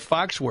 by Jeff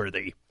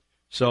Foxworthy.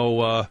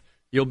 So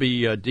you'll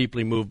be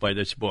deeply moved by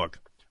this book.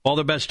 All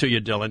the best to you,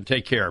 Dylan.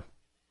 Take care.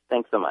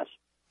 Thanks so much.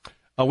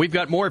 We've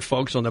got more,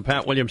 folks, on the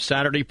Pat Williams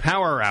Saturday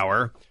Power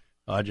Hour.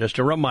 Just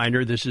a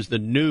reminder, this is the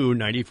new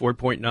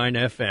 94.9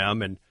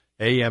 FM and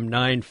AM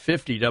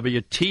 950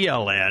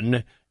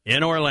 WTLN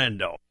in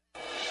Orlando.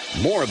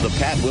 More of the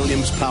Pat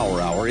Williams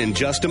Power Hour in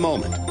just a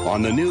moment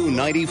on the new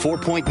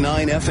 94.9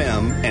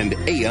 FM and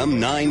AM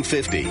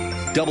 950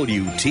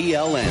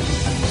 WTLN.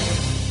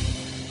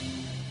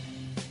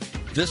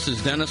 This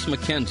is Dennis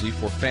McKenzie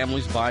for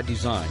Families by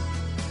Design.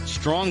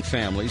 Strong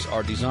families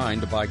are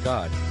designed by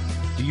God.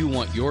 Do you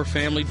want your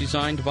family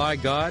designed by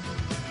God?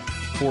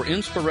 For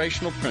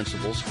inspirational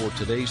principles for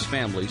today's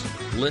families,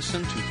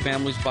 listen to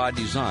Families by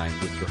Design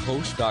with your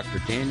host, Dr.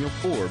 Daniel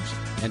Forbes,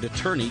 and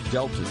attorney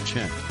Delton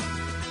Chen.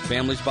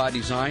 Families by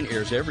Design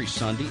airs every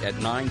Sunday at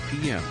 9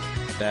 p.m.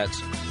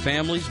 That's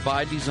Families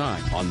by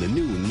Design on the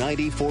new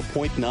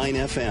 94.9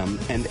 FM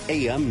and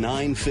AM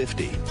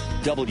 950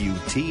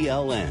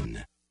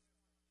 WTLN.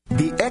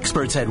 The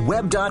experts at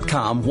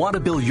Web.com want to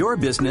build your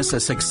business a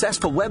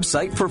successful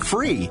website for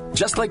free,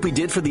 just like we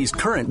did for these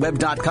current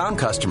Web.com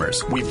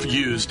customers. We've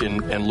used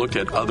and looked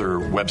at other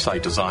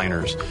website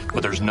designers,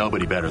 but there's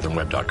nobody better than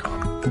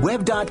Web.com.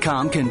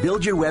 Web.com can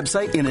build your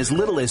website in as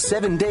little as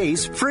 7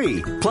 days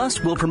free.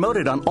 Plus, we'll promote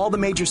it on all the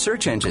major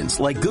search engines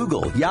like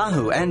Google,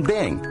 Yahoo, and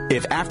Bing.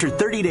 If after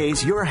 30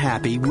 days you're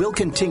happy, we'll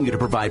continue to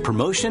provide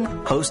promotion,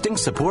 hosting,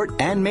 support,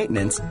 and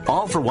maintenance,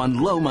 all for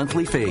one low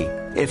monthly fee.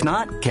 If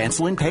not,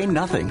 cancel and pay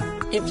nothing.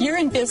 If you're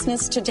in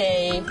business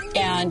today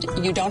and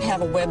you don't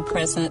have a web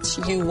presence,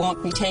 you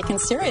won't be taken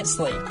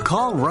seriously.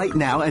 Call right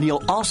now and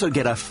you'll also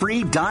get a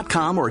free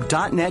 .com or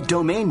 .net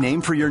domain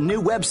name for your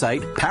new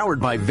website powered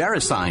by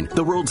VeriSign,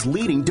 the world's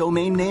leading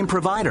domain name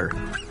provider.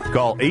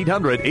 Call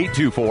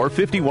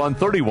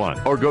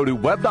 800-824-5131 or go to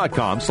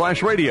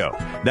web.com/radio.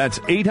 That's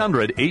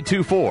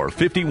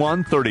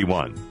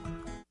 800-824-5131.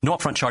 No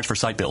upfront charge for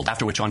site build,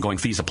 after which ongoing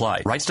fees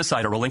apply. Rights to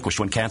site are relinquished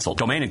when canceled.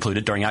 Domain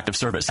included during active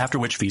service, after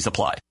which fees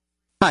apply.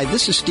 Hi,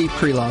 this is Steve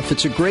Preloff.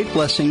 It's a great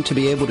blessing to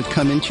be able to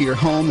come into your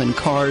home and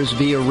cars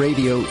via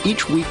radio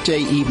each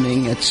weekday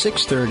evening at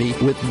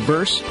 6:30 with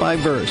Verse by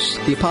Verse.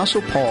 The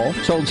Apostle Paul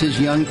told his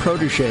young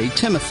protege,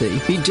 Timothy,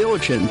 be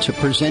diligent to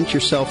present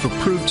yourself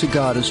approved to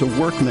God as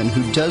a workman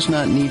who does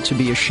not need to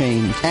be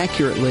ashamed,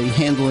 accurately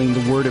handling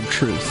the word of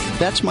truth.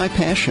 That's my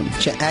passion,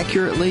 to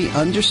accurately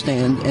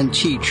understand and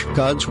teach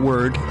God's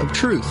word of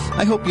truth.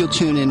 I hope you'll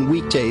tune in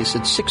weekdays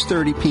at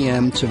 6:30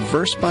 p.m. to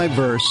Verse by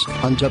Verse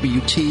on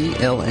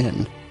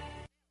WTLN.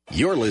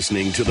 You're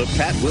listening to the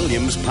Pat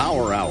Williams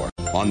Power Hour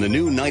on the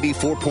new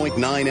 94.9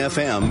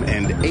 FM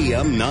and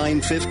AM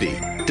 950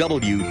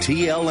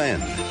 WTLN.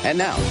 And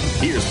now,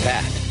 here's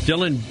Pat.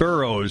 Dylan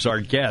Burrows,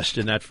 our guest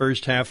in that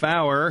first half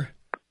hour,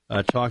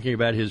 talking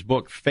about his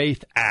book,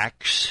 Faith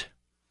Acts.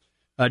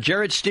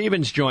 Jared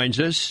Stevens joins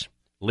us,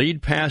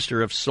 lead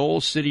pastor of Soul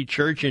City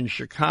Church in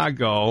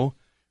Chicago,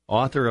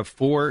 author of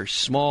 4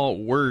 Small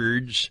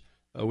Words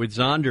with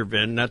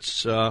Zondervan.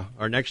 That's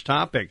our next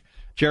topic.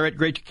 Jared,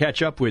 great to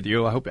catch up with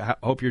you. I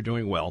hope you're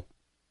doing well.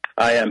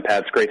 I am,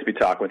 Pat. It's great to be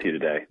talking with you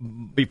today.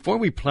 Before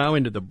we plow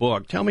into the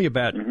book, tell me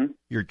about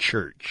your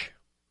church.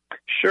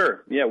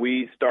 Sure. Yeah,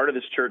 we started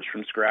this church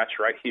from scratch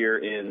right here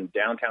in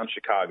downtown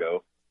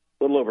Chicago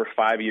a little over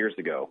 5 years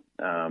ago.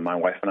 My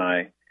wife and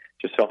I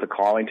just felt a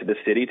calling to the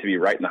city to be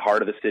right in the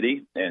heart of the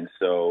city. And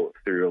so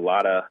through a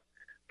lot of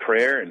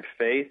prayer and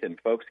faith and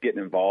folks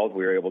getting involved,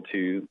 we were able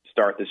to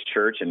start this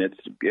church, and it's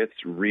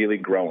really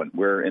growing.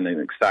 We're in an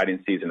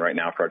exciting season right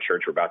now for our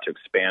church. We're about to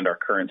expand our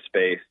current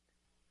space,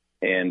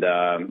 and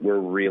we're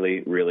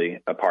really, really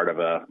a part of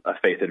a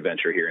faith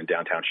adventure here in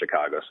downtown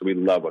Chicago. So we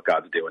love what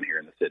God's doing here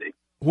in the city.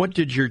 What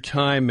did your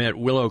time at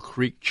Willow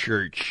Creek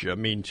Church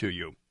mean to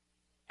you?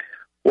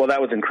 Well, that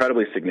was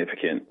incredibly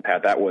significant,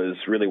 Pat. That was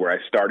really where I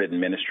started in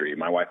ministry.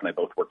 My wife and I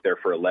both worked there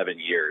for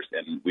 11 years,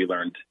 and we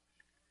learned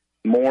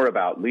more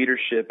about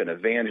leadership and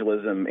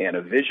evangelism and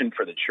a vision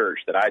for the church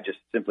that I just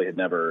simply had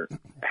never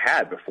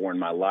had before in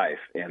my life,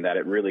 and that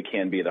it really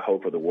can be the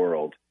hope of the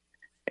world.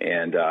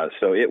 And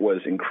so it was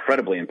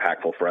incredibly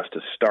impactful for us to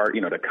start,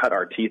 to cut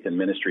our teeth in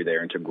ministry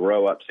there and to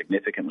grow up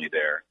significantly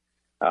there.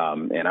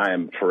 And I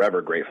am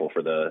forever grateful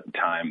for the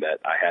time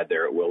that I had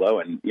there at Willow.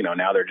 And,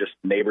 now they're just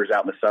neighbors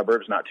out in the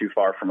suburbs, not too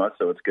far from us,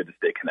 so it's good to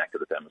stay connected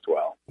with them as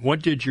well.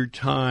 What did your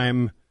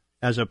time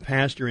as a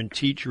pastor and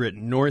teacher at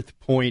North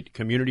Point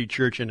Community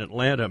Church in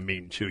Atlanta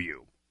mean to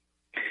you?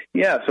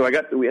 Yeah, so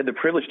we had the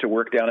privilege to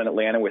work down in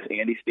Atlanta with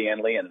Andy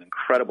Stanley and an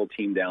incredible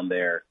team down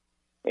there.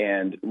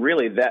 And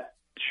really that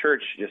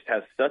church just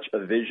has such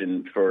a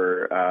vision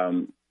for,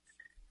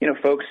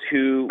 folks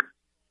who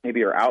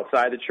maybe are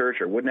outside the church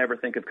or would never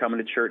think of coming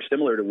to church,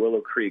 similar to Willow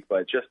Creek,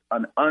 but just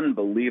an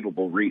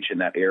unbelievable reach in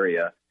that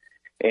area.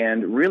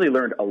 And really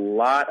learned a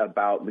lot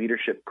about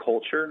leadership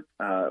culture.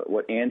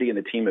 What Andy and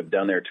the team have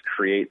done there to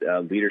create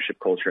leadership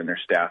culture in their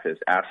staff is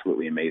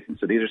absolutely amazing.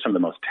 So these are some of the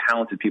most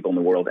talented people in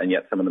the world, and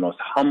yet some of the most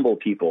humble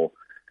people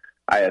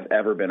I have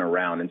ever been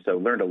around. And so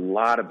learned a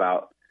lot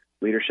about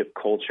leadership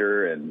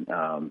culture,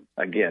 and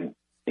again,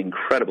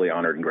 incredibly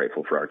honored and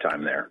grateful for our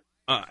time there.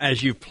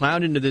 As you've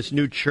plowed into this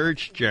new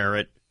church,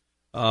 Jarrett,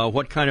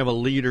 what kind of a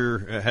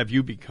leader have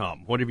you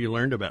become? What have you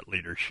learned about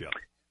leadership?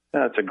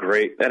 That is a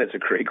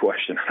great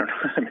question.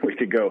 I mean, we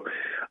could go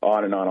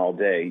on and on all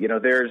day.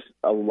 There's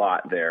a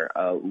lot there.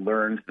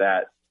 Learned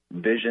that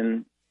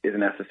vision is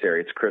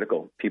necessary. It's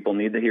critical. People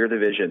need to hear the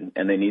vision,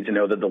 and they need to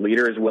know that the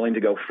leader is willing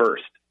to go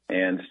first.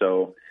 And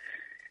so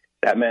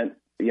that meant,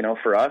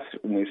 for us,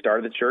 when we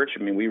started the church,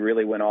 we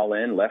really went all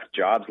in, left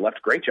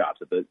great jobs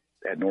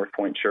at North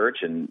Point Church,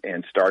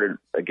 and started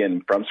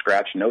again from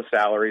scratch, no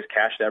salaries,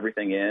 cashed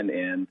everything in.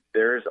 And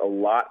there's a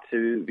lot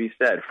to be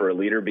said for a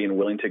leader being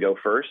willing to go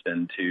first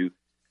and to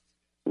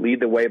lead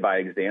the way by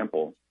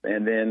example.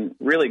 And then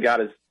really God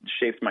has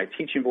shaped my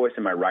teaching voice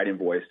and my writing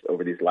voice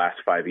over these last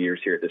 5 years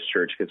here at this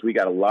church, because we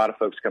got a lot of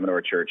folks coming to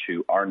our church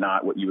who are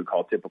not what you would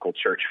call typical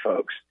church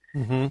folks.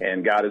 Mm-hmm.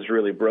 And God has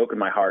really broken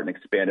my heart and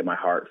expanded my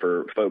heart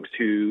for folks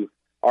who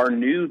are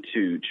new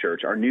to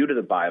church, are new to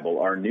the Bible,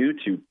 are new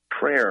to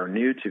prayer, are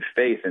new to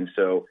faith. And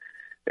so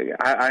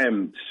I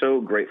am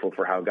so grateful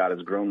for how God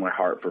has grown my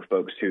heart for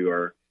folks who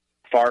are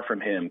far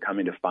from Him,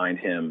 coming to find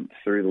Him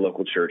through the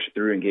local church,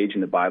 through engaging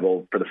the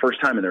Bible for the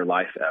first time in their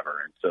life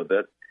ever. And so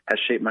that has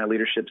shaped my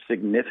leadership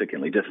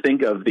significantly, to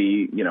think of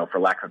the, for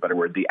lack of a better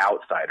word, the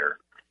outsider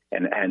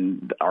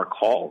and our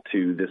call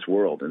to this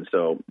world. And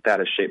so that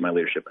has shaped my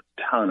leadership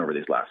a ton over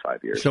these last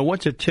 5 years. So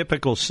what's a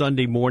typical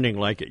Sunday morning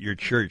like at your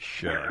church,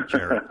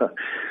 Jared?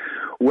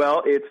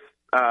 Well, it's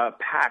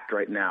packed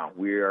right now.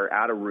 We are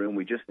out of room.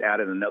 We just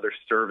added another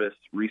service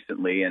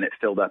recently, and it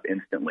filled up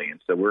instantly. And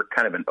so we're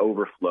kind of an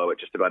overflow at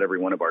just about every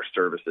one of our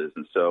services.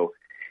 And so,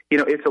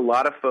 it's a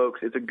lot of folks.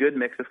 It's a good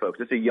mix of folks.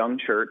 It's a young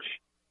church.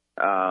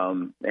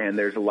 And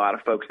there's a lot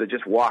of folks that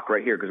just walk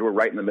right here, because we're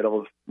right in the middle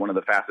of one of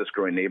the fastest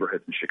growing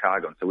neighborhoods in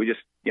Chicago. And so we just,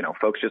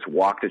 folks just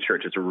walk to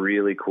church. It's a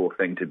really cool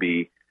thing to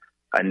be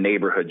a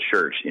neighborhood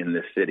church in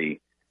this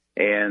city.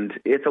 And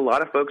it's a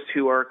lot of folks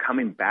who are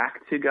coming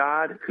back to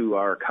God, who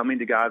are coming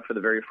to God for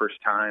the very first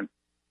time,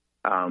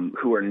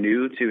 who are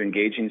new to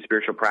engaging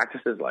spiritual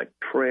practices like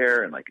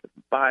prayer and like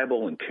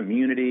Bible and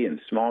community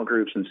and small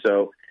groups. And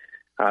so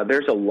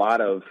there's a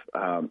lot of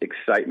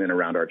excitement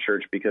around our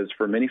church because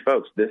for many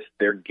folks,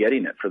 they're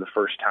getting it for the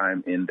first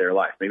time in their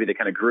life. Maybe they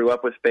kind of grew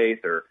up with faith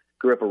or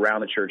grew up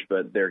around the church,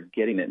 but they're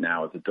getting it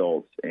now as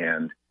adults.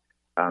 And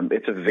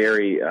it's a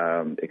very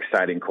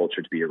exciting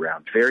culture to be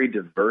around. Very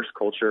diverse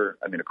culture,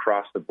 I mean,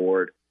 across the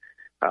board.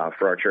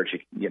 For our church,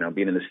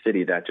 being in the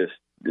city, that just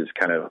is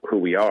kind of who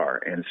we are.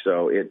 And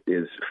so it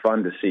is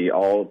fun to see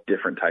all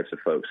different types of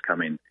folks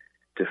coming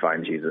to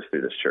find Jesus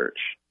through this church.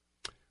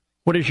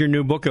 What is your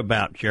new book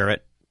about,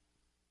 Jarrett?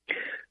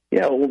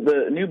 Yeah, well,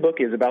 the new book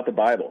is about the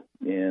Bible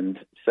and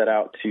set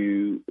out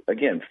to,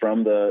 again,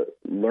 from the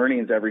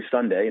learnings every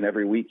Sunday and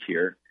every week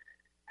here,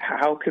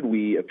 how could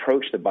we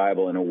approach the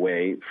Bible in a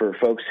way for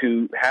folks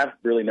who have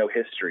really no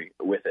history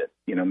with it,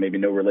 maybe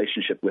no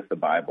relationship with the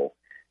Bible.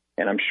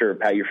 And I'm sure,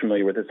 Pat, you're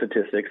familiar with the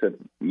statistics that,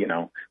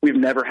 we've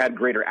never had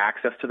greater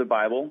access to the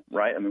Bible,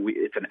 right? I mean,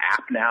 it's an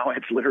app now.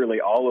 It's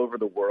literally all over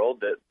the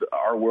world. That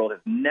our world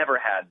has never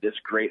had this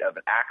great of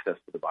an access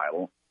to the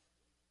Bible.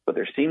 But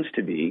there seems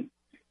to be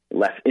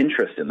less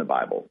interest in the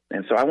Bible.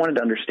 And so I wanted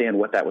to understand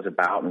what that was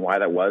about and why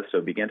that was. So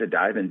I began to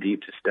dive in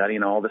deep to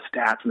studying all the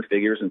stats and the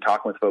figures and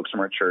talking with folks from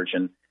our church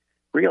and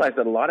realized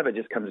that a lot of it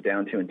just comes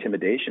down to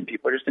intimidation.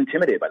 People are just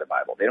intimidated by the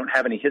Bible. They don't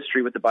have any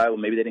history with the Bible.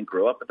 Maybe they didn't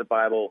grow up with the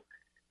Bible.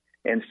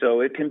 And so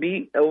it can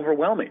be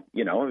overwhelming.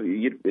 You don't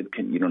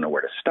know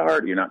where to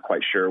start. You're not quite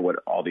sure what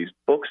all these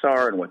books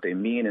are and what they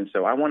mean. And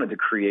so I wanted to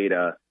create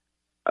a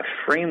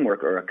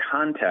framework or a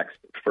context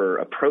for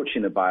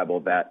approaching the Bible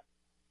that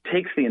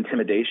takes the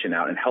intimidation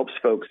out and helps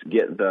folks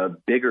get the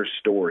bigger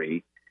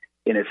story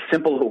in as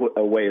simple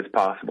a way as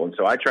possible. And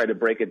so I tried to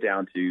break it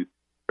down to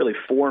really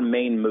 4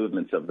 main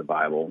movements of the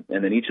Bible.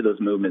 And then each of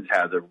those movements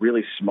has a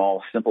really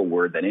small, simple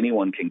word that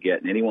anyone can get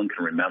and anyone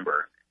can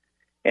remember.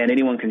 And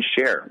anyone can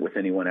share with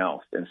anyone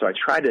else. And so I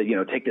tried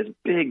to, take this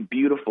big,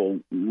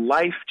 beautiful,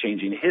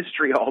 life-changing,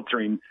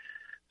 history-altering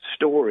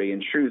story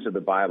and truths of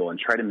the Bible and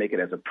try to make it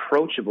as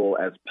approachable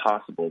as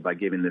possible by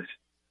giving this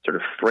sort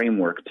of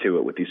framework to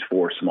it with these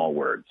 4 small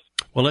words.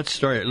 Well, let's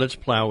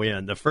plow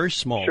in. The first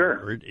small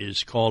word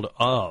is called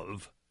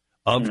of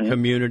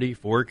community,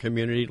 for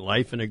community,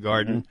 life in a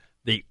garden,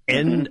 the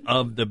end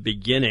of the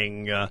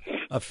beginning.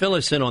 Fill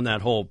us in on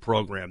that whole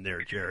program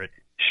there, Jarrett.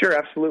 Sure,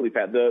 absolutely,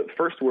 Pat. The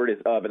first word is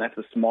of, and that's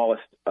the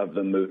smallest of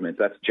the movements.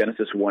 That's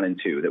Genesis 1 and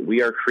 2, that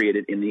we are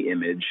created in the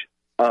image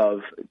of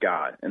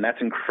God. And that's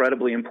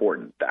incredibly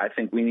important. I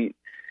think we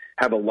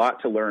have a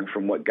lot to learn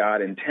from what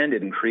God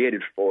intended and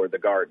created for the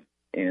garden.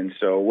 And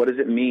so what does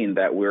it mean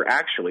that we're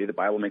actually, the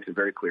Bible makes it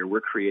very clear, we're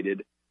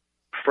created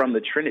from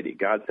the Trinity.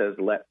 God says,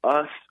 let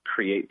us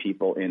create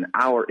people in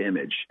our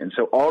image. And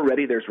so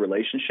already there's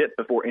relationship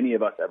before any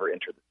of us ever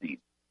enter the scene.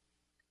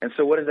 And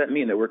so what does that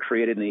mean? That we're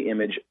created in the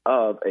image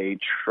of a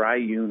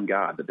triune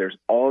God, that there's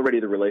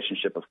already the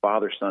relationship of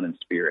Father, Son, and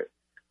Spirit.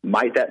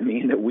 Might that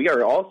mean that we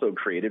are also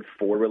created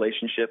for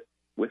relationship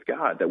with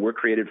God, that we're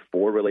created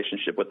for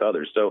relationship with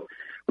others? So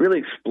really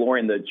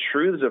exploring the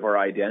truths of our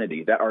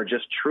identity that are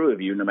just true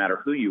of you no matter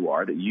who you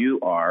are, that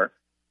you are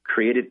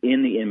created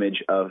in the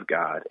image of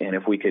God. And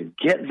if we could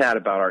get that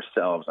about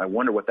ourselves, I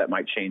wonder what that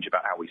might change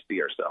about how we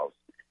see ourselves.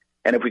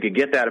 And if we could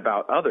get that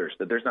about others,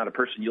 that there's not a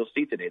person you'll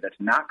see today that's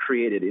not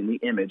created in the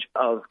image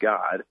of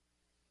God,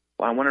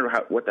 well, I wonder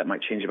what that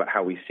might change about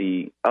how we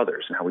see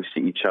others and how we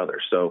see each other.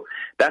 So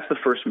that's the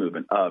first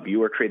movement of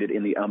you are created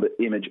in the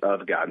image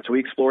of God. And so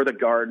we explore the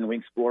garden. We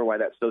explore why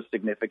that's so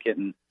significant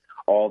and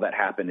all that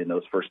happened in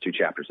those first 2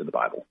 chapters of the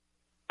Bible.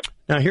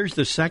 Now, here's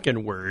the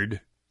second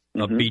word,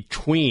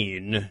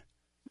 between.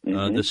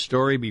 The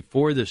story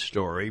before the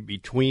story,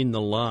 between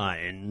the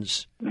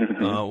lines.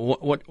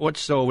 What's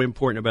so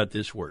important about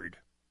this word?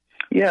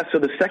 Yeah, so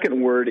the second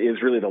word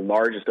is really the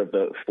largest of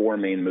the 4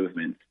 main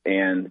movements,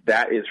 and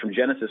that is from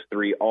Genesis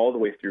 3 all the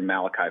way through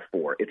Malachi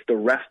 4. It's the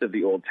rest of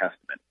the Old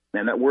Testament.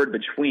 And that word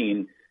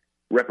between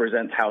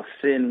represents how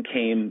sin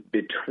came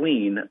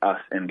between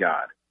us and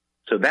God.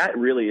 So that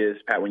really is,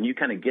 Pat, when you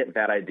kind of get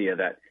that idea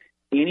that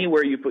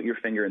anywhere you put your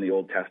finger in the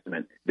Old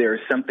Testament, there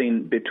is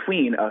something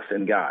between us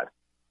and God.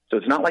 So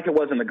it's not like it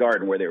was in the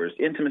garden where there was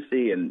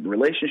intimacy and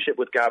relationship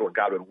with God, where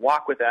God would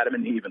walk with Adam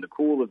and Eve in the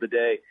cool of the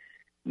day.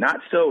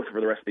 Not so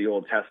for the rest of the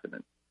Old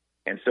Testament.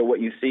 And so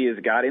what you see is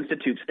God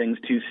institutes things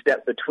to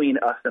step between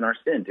us and our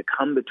sin, to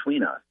come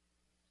between us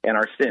and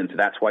our sins.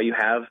 That's why you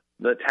have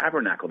the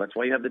tabernacle. That's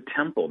why you have the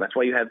temple. That's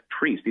why you have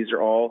priests. These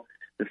are all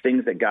the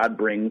things that God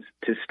brings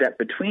to step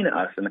between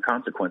us and the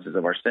consequences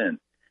of our sin.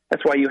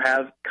 That's why you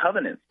have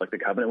covenants, like the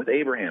covenant with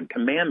Abraham,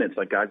 commandments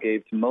like God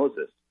gave to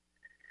Moses.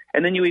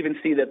 And then you even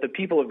see that the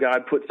people of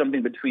God put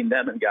something between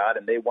them and God,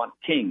 and they want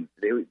kings.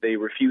 They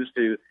refuse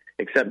to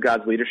accept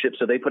God's leadership,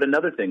 so they put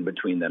another thing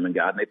between them and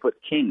God, and they put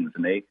kings,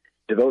 and they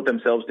devote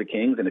themselves to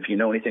kings. And if you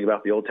know anything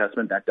about the Old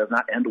Testament, that does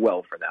not end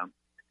well for them.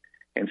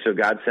 And so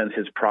God sends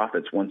his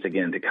prophets once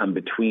again to come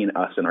between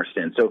us and our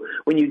sin. So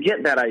when you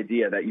get that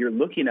idea that you're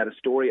looking at a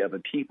story of a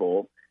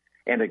people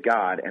and a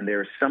God, and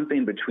there's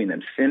something between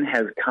them, sin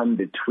has come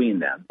between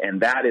them,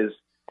 and that is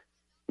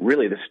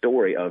really the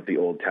story of the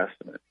Old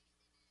Testament.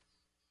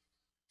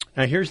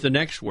 Now here's the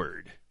next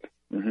word,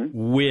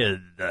 with.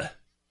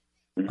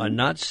 A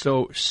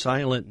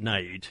not-so-silent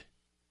night.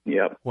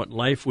 Yep. What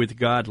life with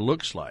God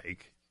looks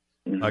like.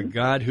 A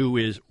God who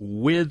is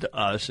with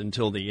us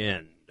until the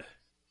end.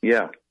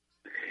 Yeah.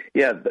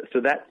 Yeah,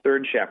 so that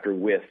third chapter,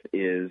 with,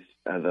 is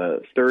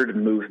the third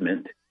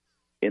movement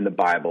in the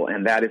Bible,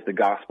 and that is the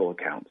gospel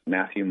accounts,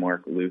 Matthew,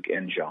 Mark, Luke,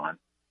 and John.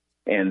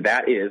 And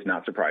that is,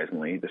 not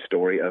surprisingly, the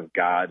story of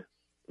God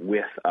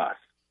with us.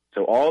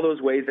 So all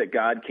those ways that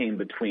God came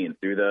between,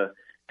 through the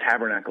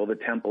tabernacle, the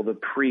temple, the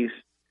priests,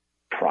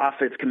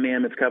 prophets,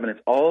 commandments,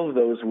 covenants, all of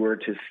those were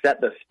to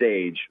set the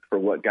stage for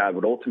what God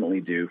would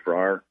ultimately do for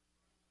our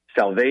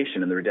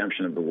salvation and the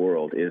redemption of the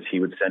world, is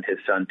he would send his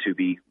son to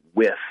be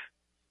with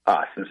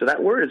us. And so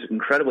that word is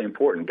incredibly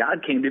important.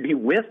 God came to be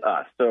with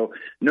us. So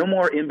no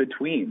more in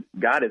between.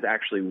 God is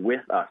actually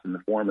with us in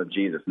the form of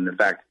Jesus. And in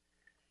fact,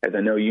 as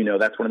I know you know,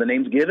 that's one of the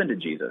names given to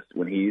Jesus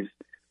when he's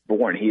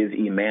born. He is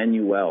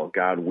Emmanuel,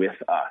 God with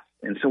us.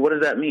 And so what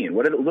does that mean?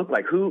 What did it look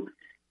like? Who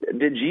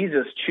did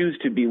Jesus choose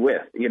to be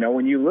with? You know,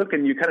 when you look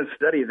and you kind of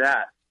study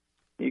that,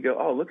 you go,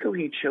 oh, look who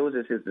he chose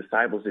as his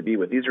disciples to be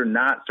with. These are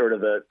not sort of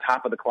the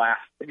top of the class,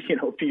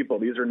 people.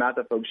 These are not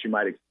the folks you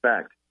might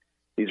expect.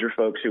 These are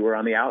folks who were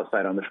on the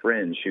outside, on the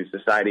fringe, who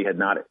society had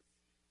not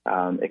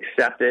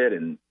accepted.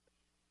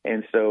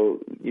 And so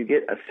you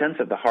get a sense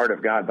of the heart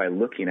of God by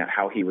looking at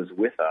how he was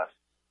with us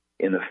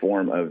in the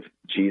form of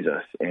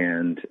Jesus.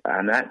 And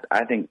that,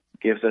 I think,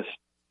 gives us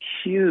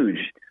huge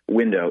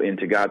window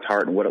into God's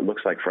heart and what it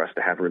looks like for us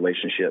to have a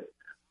relationship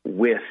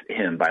with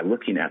him by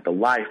looking at the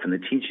life and the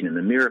teaching and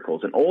the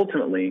miracles and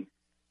ultimately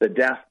the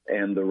death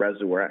and the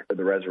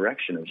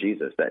resurrection of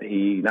Jesus, that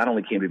he not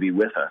only came to be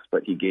with us,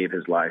 but he gave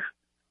his life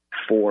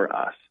for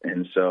us.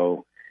 And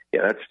so,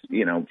 yeah,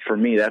 that's, for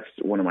me, that's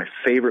one of my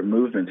favorite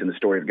movements in the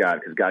story of God,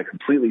 because God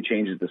completely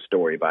changes the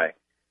story by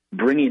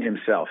bringing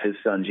himself, his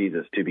son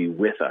Jesus, to be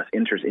with us,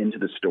 enters into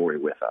the story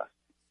with us.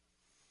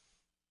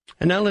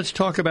 And now let's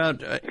talk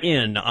about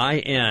I-N.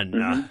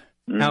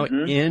 How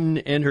in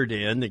entered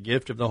in, the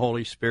gift of the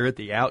Holy Spirit,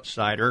 the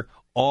outsider,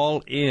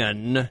 all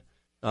in.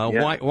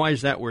 Why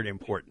is that word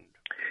important?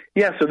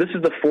 Yeah, so this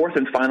is the fourth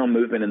and final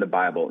movement in the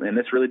Bible, and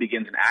this really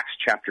begins in Acts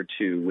chapter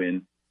 2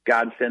 when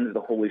God sends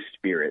the Holy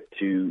Spirit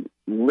to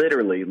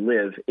literally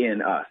live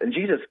in us. And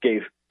Jesus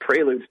gave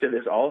preludes to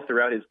this all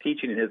throughout his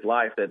teaching in his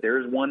life, that there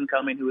is one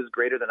coming who is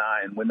greater than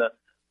I, and when the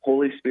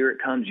Holy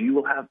Spirit comes, you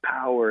will have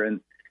power. And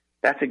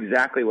that's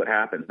exactly what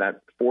happens.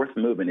 That fourth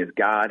movement is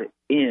God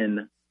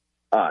in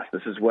us.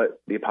 This is what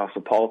the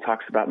Apostle Paul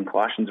talks about in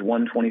Colossians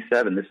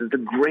 1:27. This is the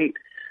great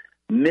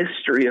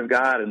mystery of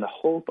God, and the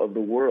hope of the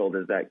world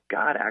is that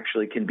God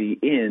actually can be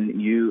in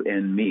you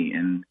and me.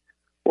 And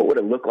what would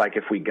it look like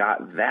if we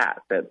got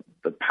that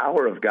the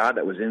power of God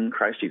that was in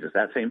Christ Jesus,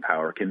 that same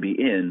power, can be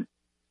in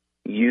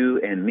you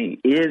and me,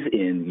 is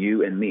in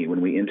you and me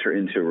when we enter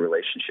into a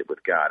relationship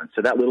with God. And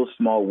so that little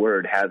small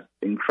word has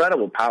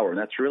incredible power, and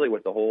that's really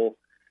what the whole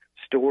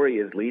story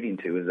is leading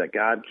to, is that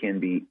God can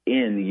be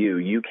in you.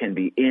 You can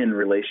be in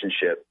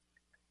relationship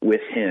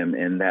with him,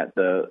 and that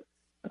the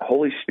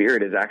Holy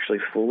Spirit is actually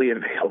fully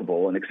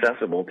available and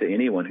accessible to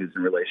anyone who's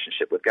in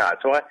relationship with God.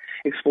 So I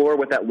explore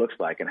what that looks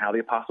like and how the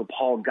Apostle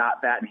Paul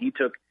got that, and he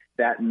took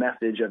that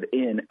message of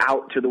in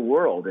out to the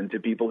world and to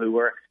people who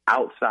were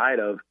outside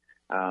of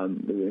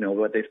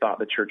what they thought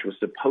the church was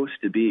supposed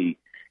to be.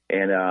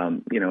 And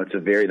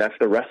that's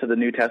the rest of the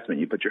New Testament.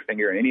 You put your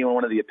finger in any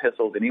one of the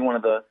epistles, any one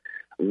of the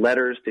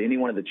letters to any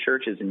one of the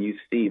churches, and you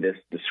see this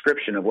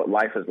description of what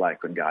life is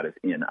like when God is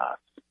in us.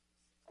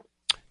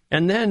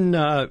 And then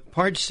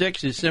part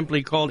 6 is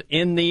simply called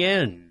In the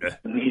End.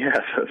 Yes,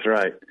 that's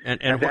right.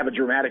 And have to have a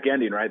dramatic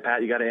ending, right,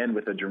 Pat? You got to end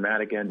with a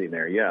dramatic ending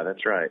there. Yeah,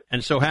 that's right.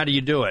 And so how do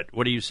you do it?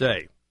 What do you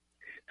say?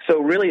 So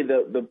really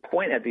the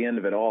point at the end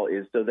of it all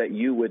is so that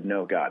you would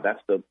know God.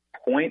 That's the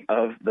point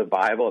of the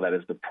Bible. That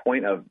is the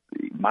point of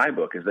my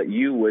book, is that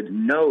you would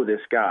know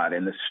this God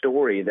and the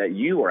story that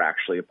you are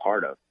actually a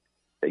part of,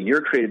 that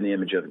you're created in the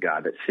image of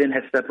God, that sin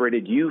has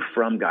separated you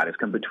from God, has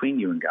come between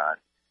you and God,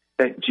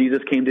 that Jesus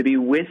came to be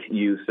with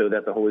you so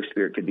that the Holy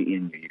Spirit could be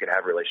in you. You could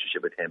have a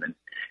relationship with him. And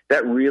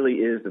that really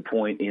is the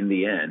point in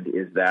the end,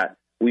 is that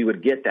we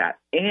would get that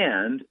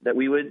and that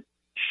we would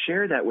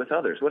share that with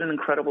others. What an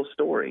incredible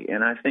story.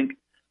 And I think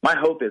my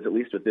hope is, at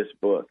least with this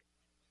book,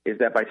 is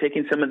that by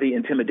taking some of the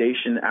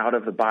intimidation out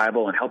of the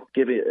Bible and help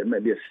give it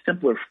maybe a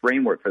simpler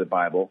framework for the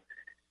Bible,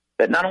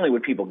 that not only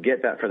would people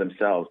get that for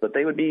themselves, but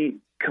they would be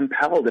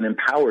compelled and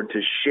empowered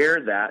to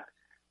share that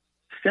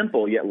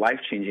simple yet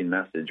life-changing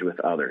message with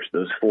others.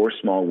 Those 4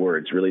 small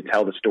words really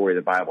tell the story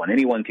of the Bible, and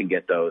anyone can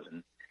get those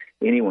and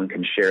anyone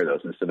can share those.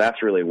 And so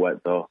that's really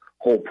what the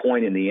whole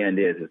point in the end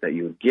is that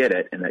you would get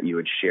it and that you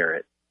would share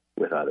it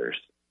with others.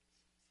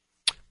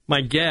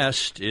 My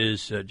guest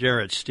is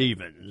Jarrett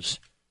Stevens.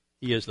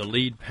 He is the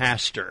lead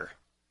pastor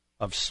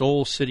of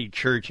Soul City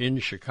Church in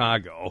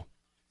Chicago.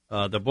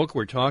 The book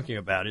we're talking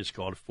about is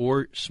called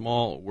 4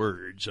 Small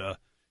Words, a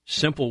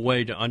simple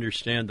way to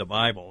understand the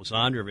Bible.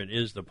 Zondervan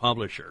is the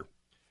publisher.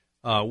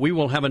 We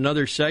will have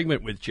another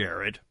segment with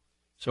Jared,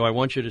 so I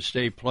want you to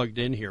stay plugged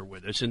in here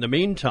with us. In the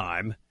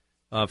meantime,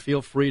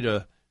 feel free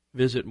to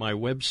visit my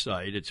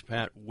website. It's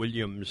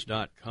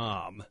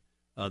patwilliams.com.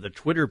 The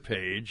Twitter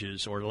page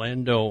is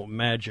Orlando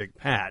Magic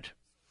Pat,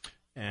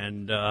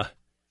 and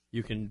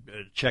you can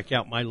check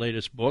out my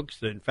latest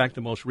books. In fact,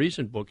 the most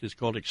recent book is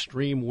called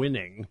Extreme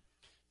Winning.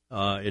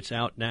 It's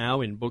out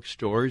now in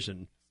bookstores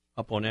and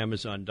up on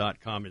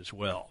Amazon.com as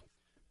well.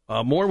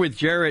 More with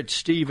Jarrett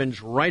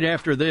Stevens right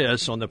after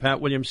this on the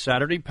Pat Williams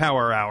Saturday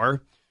Power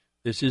Hour.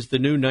 This is the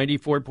new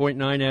 94.9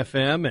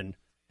 FM and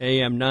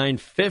AM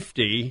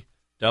 950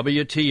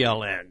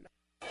 WTLN.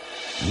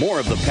 More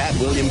of the Pat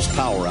Williams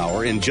Power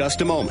Hour in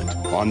just a moment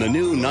on the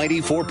new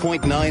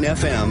 94.9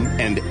 FM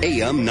and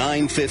AM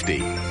 950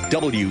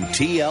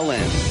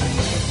 WTLN.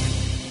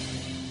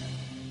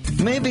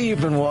 Maybe you've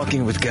been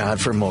walking with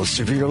God for most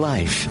of your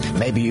life.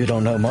 Maybe you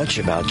don't know much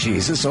about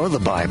Jesus or the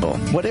Bible.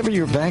 Whatever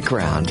your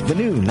background, the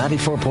new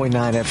 94.9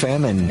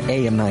 FM and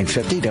AM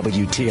 950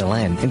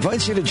 WTLN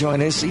invites you to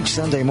join us each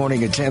Sunday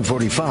morning at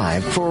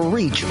 10:45 for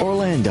Reach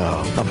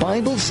Orlando, a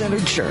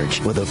Bible-centered church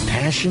with a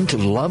passion to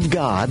love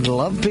God,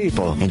 love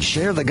people, and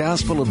share the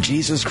gospel of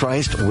Jesus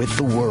Christ with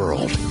the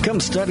world. Come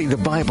study the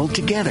Bible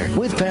together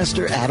with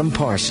Pastor Adam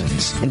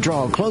Parsons and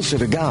draw closer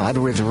to God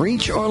with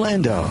Reach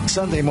Orlando,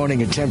 Sunday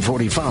morning at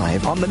 10:45.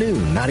 On the new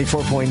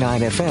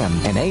 94.9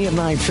 FM and AM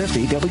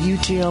 950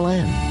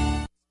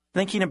 WTLN.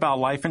 Thinking about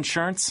life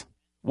insurance?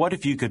 What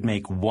if you could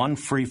make one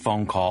free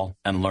phone call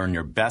and learn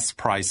your best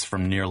price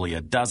from nearly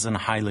a dozen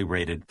highly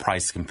rated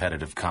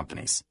price-competitive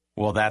companies?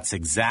 Well, that's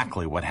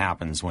exactly what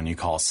happens when you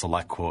call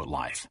SelectQuote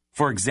Life.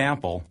 For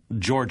example,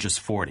 George is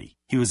 40.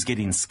 He was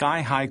getting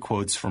sky-high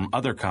quotes from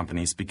other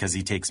companies because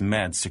he takes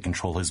meds to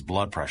control his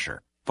blood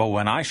pressure. But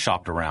when I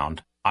shopped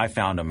around, I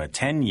found him a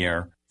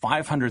 10-year,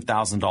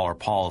 $500,000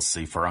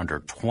 policy for under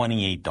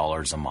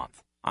 $28 a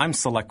month. I'm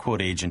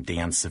SelectQuote agent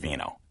Dan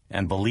Savino,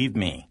 and believe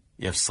me,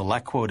 if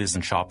SelectQuote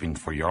isn't shopping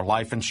for your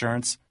life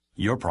insurance,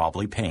 you're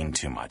probably paying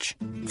too much.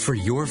 For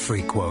your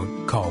free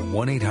quote, call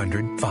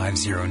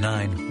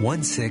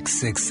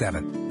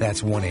 1-800-509-1667.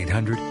 That's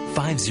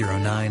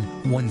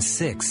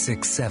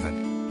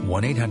 1-800-509-1667.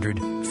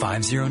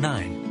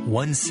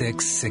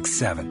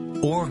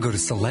 1-800-509-1667. Or go to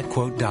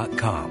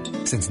SelectQuote.com.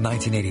 Since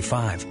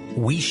 1985,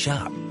 we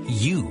shop.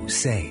 You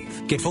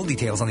save. Get full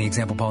details on the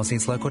example policy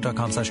at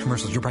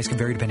SelectQuote.com/commercials. Your price can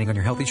vary depending on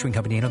your health, issuing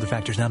company, and other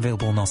factors not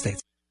available in all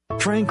states.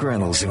 Frank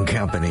Reynolds &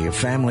 Company, a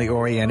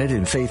family-oriented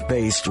and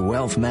faith-based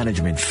wealth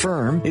management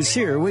firm, is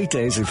here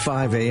weekdays at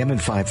 5 a.m. and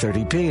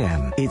 5:30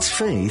 p.m. It's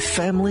faith,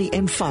 family,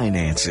 and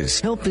finances,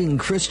 helping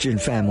Christian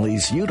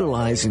families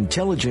utilize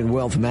intelligent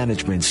wealth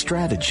management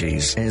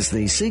strategies as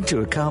they seek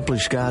to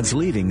accomplish God's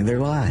leading in their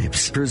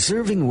lives,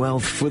 preserving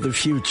wealth for the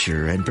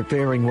future and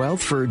preparing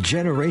wealth for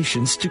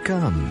generations to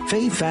come.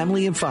 Faith,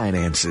 family, and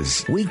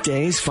finances,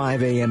 weekdays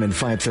 5 a.m. and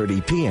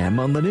 5:30 p.m.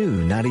 on the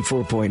new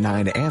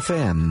 94.9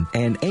 FM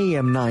and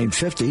AM 950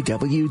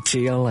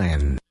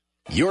 WTLN.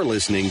 You're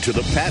listening to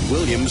the Pat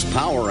Williams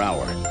Power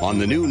Hour on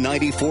the new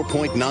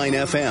 94.9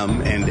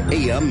 FM and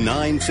AM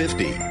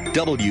 950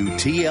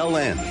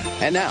 WTLN.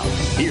 And now,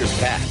 here's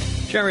Pat.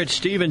 Jarrett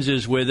Stevens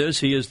is with us.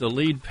 He is the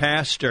lead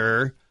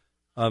pastor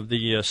of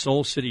the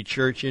Soul City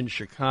Church in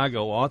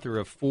Chicago, author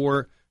of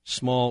 4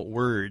 Small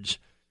Words.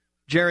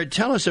 Jarrett,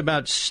 tell us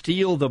about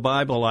Steal the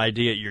Bible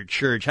idea at your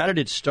church. How did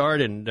it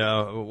start, and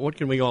what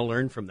can we all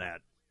learn from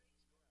that?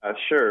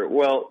 Sure.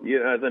 Well,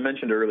 as I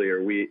mentioned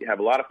earlier, we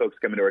have a lot of folks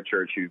coming to our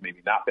church who've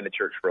maybe not been to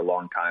church for a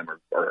long time or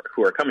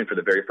who are coming for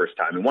the very first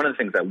time. And one of the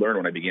things I learned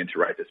when I began to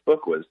write this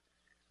book was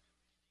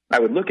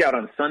I would look out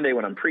on Sunday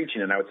when I'm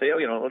preaching and I would say,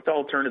 let's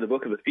all turn to the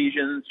book of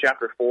Ephesians,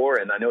 chapter 4.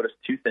 And I noticed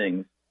 2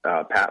 things,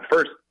 Pat.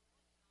 First,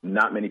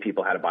 not many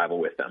people had a Bible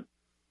with them.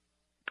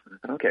 I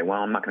thought, okay,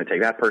 well, I'm not going to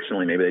take that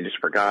personally. Maybe they just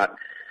forgot.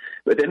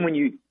 But then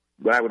when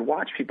I would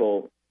watch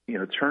people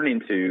turning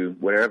to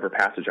whatever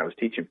passage I was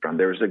teaching from,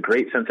 there was a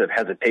great sense of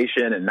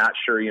hesitation and not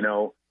sure,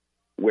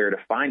 where to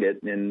find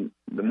it. And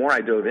the more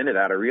I dove into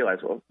that, I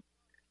realized, well,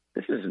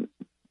 this isn't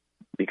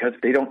because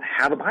they don't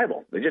have a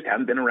Bible. They just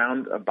haven't been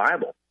around a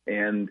Bible.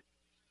 And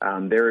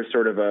there is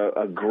sort of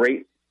a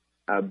great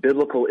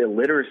biblical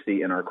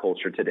illiteracy in our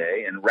culture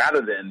today. And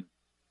rather than,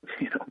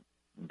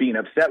 being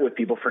upset with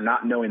people for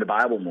not knowing the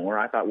Bible more,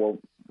 I thought, well,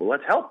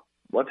 let's help.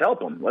 Let's help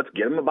them. Let's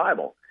get them a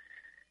Bible.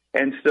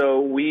 And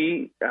so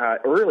we,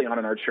 early on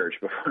in our church,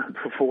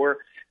 before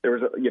there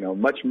was,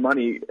 much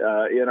money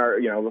in our,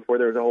 before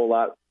there was a whole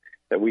lot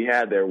that we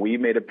had there, we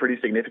made a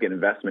pretty significant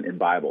investment in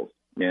Bibles.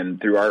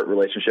 And through our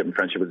relationship and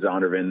friendship with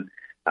Zondervan,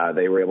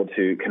 they were able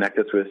to connect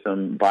us with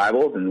some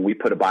Bibles, and we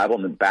put a Bible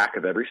in the back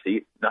of every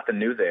seat. Nothing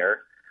new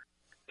there.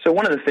 So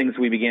one of the things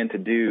we began to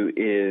do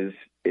is,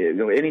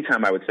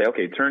 anytime I would say,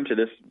 okay, turn to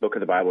this book of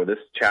the Bible, or this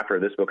chapter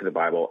of this book of the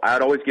Bible, I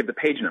would always give the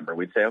page number.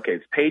 We'd say, okay,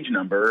 it's page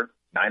number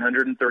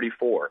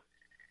 934.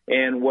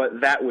 And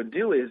what that would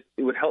do is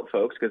it would help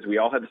folks, because we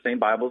all had the same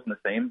Bibles and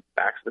the same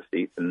backs of the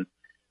seats, and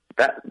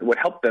that would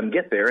help them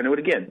get there. And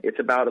it's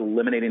about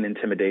eliminating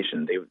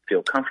intimidation. They would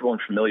feel comfortable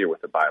and familiar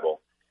with the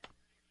Bible.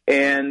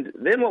 And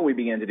then what we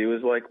began to do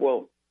is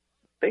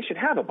they should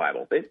have a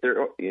Bible.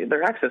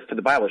 Their access to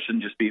the Bible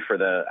shouldn't just be for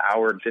the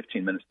hour and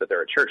 15 minutes that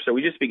they're at church. So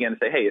we just began to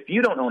say, hey, if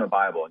you don't own a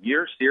Bible and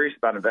you're serious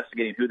about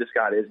investigating who this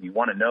God is and you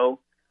want to know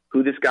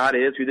who this God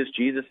is, who this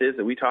Jesus is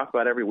that we talk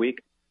about every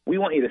week, we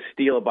want you to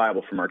steal a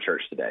Bible from our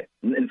church today.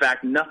 In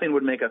fact, nothing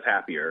would make us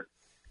happier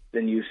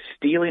than you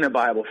stealing a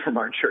Bible from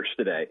our church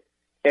today.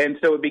 And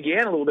so it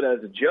began a little bit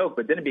as a joke,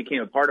 but then it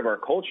became a part of our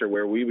culture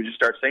where we would just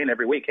start saying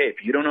every week, hey, if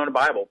you don't own a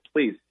Bible,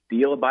 please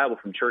steal a Bible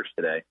from church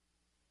today.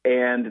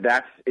 And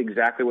that's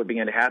exactly what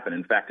began to happen.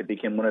 In fact, it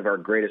became one of our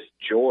greatest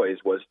joys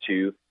was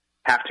to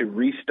have to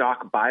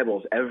restock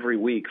Bibles every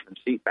week from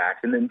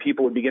seatbacks. And then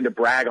people would begin to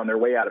brag on their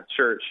way out of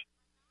church.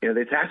 They'd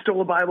say, I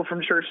stole a Bible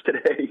from church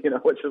today,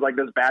 which is like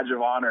this badge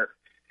of honor.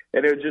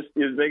 And it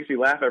makes me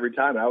laugh every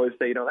time. I always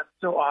say, that's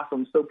so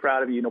awesome. I'm so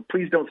proud of you.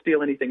 Please don't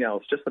steal anything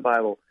else, just the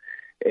Bible.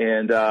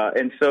 And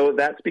so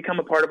that's become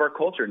a part of our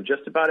culture. And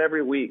just about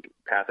every week,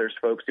 Pat, there's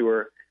folks who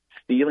are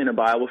stealing a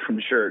Bible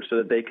from church so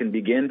that they can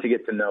begin to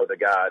get to know the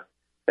God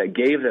that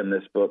gave them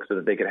this book so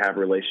that they could have a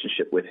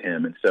relationship with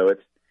him. And so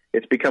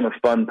it's become a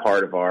fun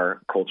part of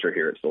our culture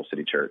here at Soul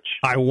City Church.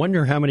 I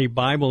wonder how many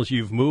Bibles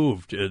you've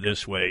moved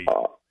this way.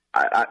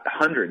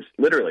 Hundreds,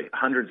 literally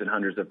hundreds and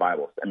hundreds of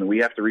Bibles. I mean, we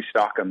have to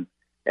restock them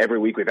every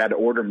week. We've had to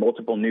order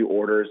multiple new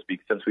orders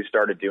since we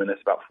started doing this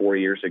about 4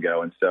 years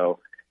ago. And so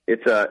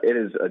it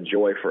is a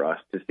joy for us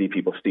to see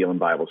people stealing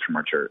Bibles from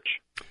our church.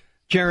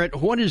 Jarrett,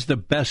 what is the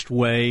best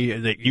way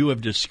that you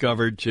have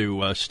discovered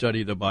to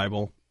study the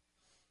Bible?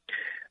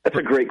 That's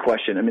a great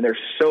question. I mean, there's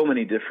so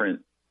many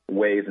different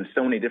ways and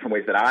so many different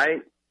ways that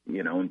I,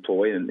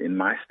 employ in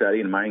my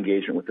study and my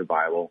engagement with the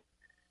Bible.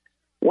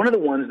 One of the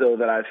ones, though,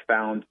 that I've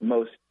found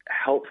most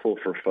helpful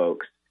for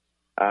folks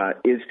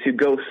is to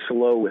go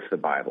slow with the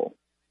Bible.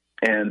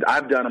 And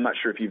I'm not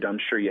sure if you've done, I'm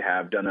sure you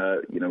have done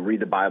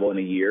read the Bible in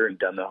a year and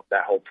done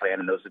that whole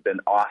plan, and those have been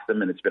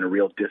awesome, and it's been a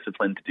real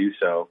discipline to do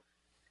so.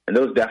 And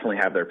those definitely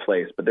have their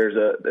place. But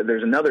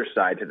there's another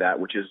side to that,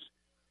 which is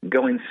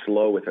going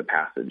slow with a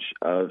passage,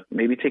 of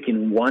maybe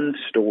taking one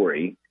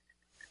story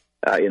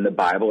in the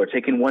Bible or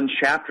taking one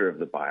chapter of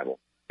the Bible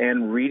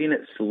and reading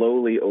it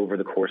slowly over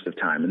the course of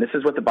time. And this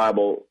is what the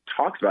Bible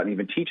talks about and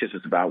even teaches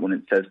us about when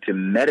it says to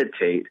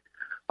meditate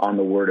on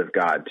the Word of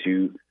God,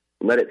 to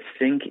let it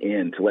sink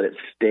in, to let it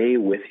stay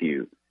with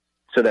you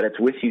so that it's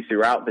with you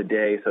throughout the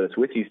day, so it's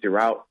with you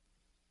throughout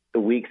the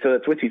week, so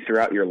it's with you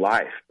throughout your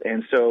life.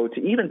 And so to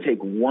even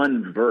take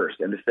one verse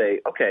and to say,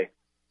 okay,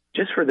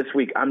 just for this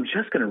week, I'm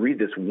just going to read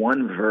this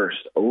one verse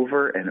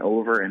over and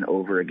over and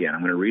over again. I'm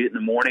going to read it in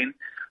the morning.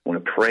 I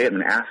want to pray it. I'm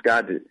going to ask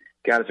God, is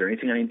there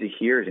anything I need to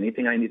hear? Is there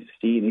anything I need to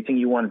see? Anything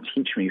you want to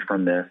teach me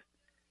from this?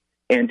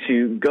 And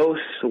to go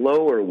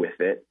slower with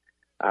it,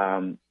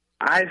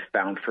 I've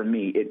found for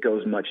me, it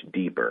goes much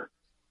deeper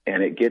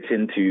and it gets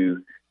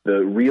into the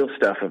real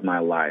stuff of my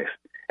life,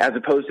 as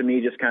opposed to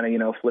me just kind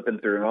of, flipping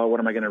through, what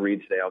am I going to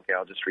read today? Okay,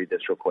 I'll just read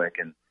this real quick.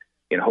 And,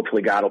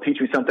 hopefully God will teach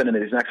me something in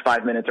these next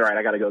 5 minutes. All right,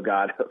 I got to go,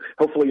 God.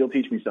 Hopefully you'll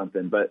teach me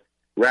something. But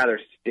rather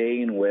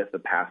staying with the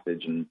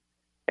passage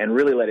and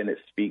really letting it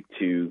speak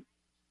to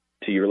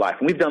your life.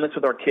 And we've done this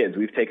with our kids.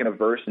 We've taken a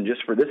verse, and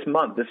just for this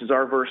month, this is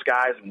our verse,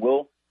 guys, and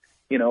we'll,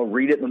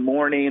 read it in the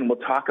morning, and we'll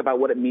talk about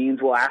what it means.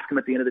 We'll ask them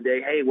at the end of the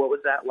day, hey, what was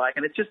that like?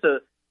 And it's just a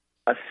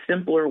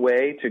simpler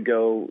way to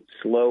go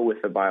slow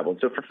with the Bible.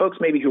 So for folks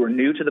maybe who are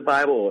new to the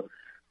Bible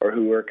or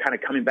who are kind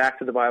of coming back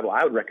to the Bible,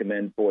 I would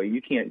recommend,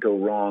 you can't go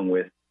wrong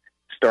with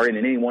starting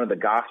in any one of the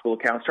gospel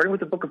accounts, starting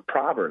with the book of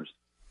Proverbs,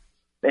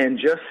 and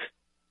just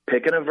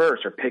picking a verse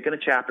or picking a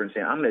chapter and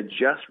saying, I'm going to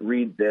just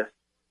read this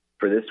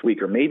for this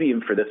week or maybe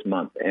even for this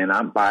month.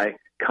 And by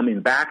coming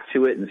back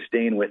to it and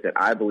staying with it,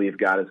 I believe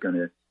God is going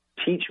to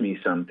teach me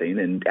something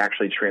and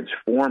actually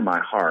transform my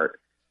heart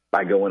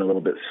by going a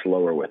little bit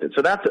slower with it.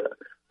 So that's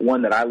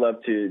one that I love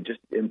to just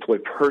employ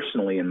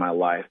personally in my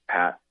life,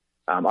 Pat.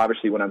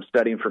 Obviously, when I'm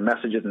studying for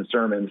messages and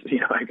sermons,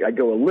 I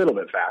go a little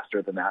bit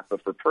faster than that.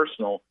 But for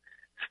personal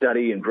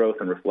study and growth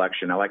and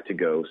reflection, I like to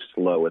go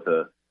slow with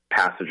a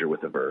passage or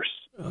with a verse.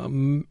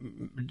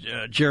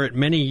 Jarrett,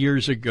 many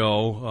years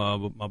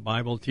ago, a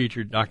Bible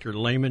teacher, Dr.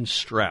 Lehman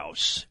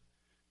Strauss,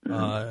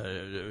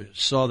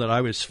 saw that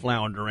I was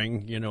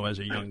floundering, as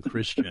a young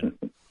Christian.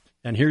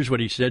 And here's what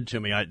he said to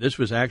me. This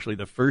was actually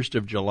the 1st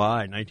of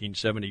July,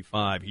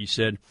 1975. He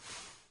said,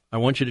 I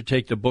want you to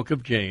take the book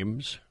of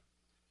James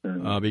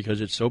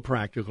because it's so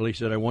practical. He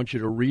said, I want you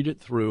to read it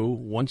through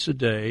once a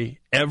day,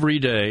 every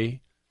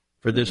day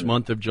for this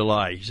month of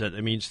July. He said,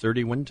 that means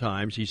 31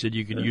 times. He said,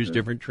 you can use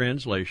different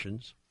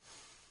translations.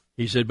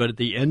 He said, but at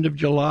the end of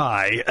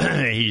July,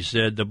 he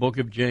said, the book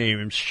of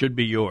James should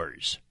be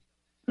yours.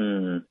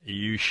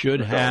 You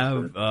should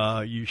have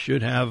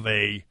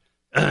a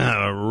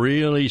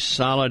really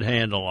solid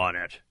handle on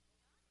it.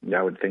 Yeah,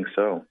 I would think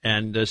so.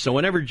 And so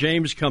whenever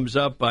James comes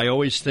up, I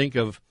always think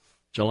of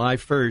July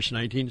 1st,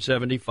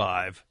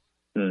 1975,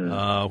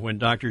 when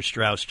Dr.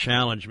 Strauss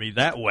challenged me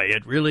that way.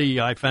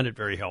 I found it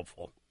very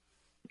helpful.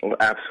 Well,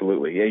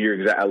 absolutely.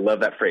 Yeah, I love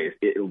that phrase.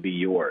 It will be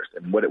yours.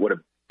 And what a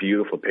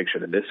beautiful picture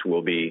that this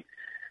will be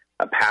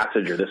a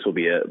passage, or this will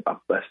be a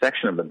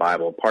section of the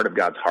Bible, part of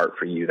God's heart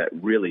for you that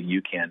really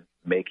you can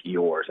make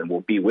yours and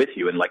will be with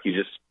you. And like you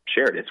just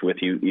shared, it's with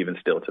you even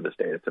still to this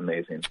day. It's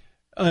amazing.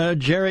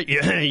 Jarrett,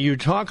 you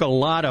talk a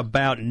lot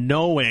about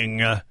knowing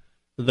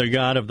the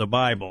God of the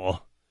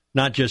Bible,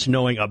 not just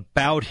knowing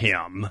about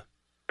him.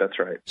 That's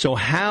right. So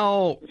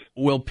how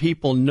will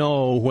people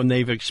know when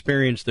they've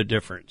experienced the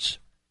difference?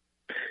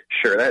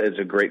 Sure, that is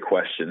a great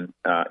question.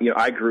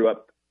 I grew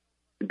up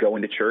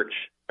going to church.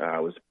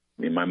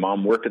 My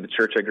mom worked at the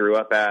church I grew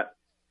up at.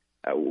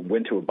 I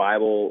went to a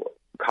Bible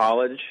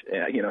college.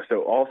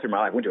 So all through my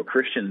life, I went to a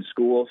Christian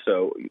school.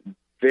 So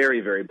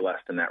very, very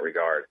blessed in that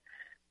regard.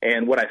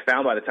 And what I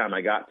found by the time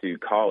I got to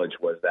college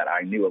was that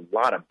I knew a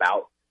lot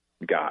about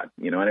God.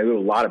 I knew a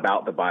lot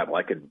about the Bible.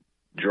 I could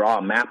draw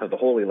a map of the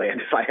Holy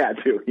Land if I had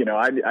to.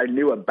 I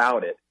knew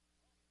about it.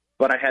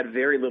 But I had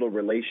very little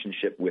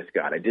relationship with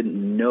God. I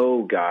didn't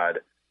know God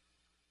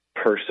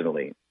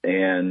personally.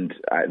 And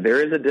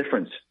there is a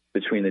difference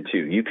between the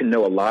two. You can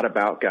know a lot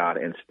about God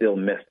and still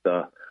miss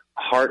the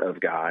heart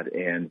of God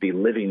and be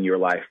living your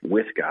life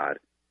with God.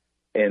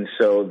 And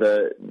so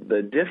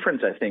the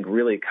difference, I think,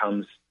 really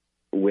comes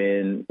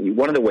when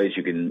one of the ways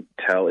you can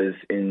tell is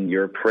in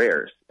your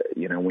prayers.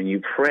 When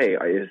you pray,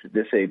 is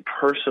this a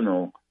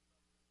personal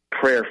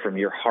prayer from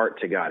your heart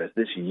to God? Is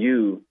this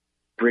you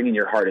bringing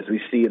your heart? As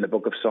we see in the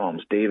book of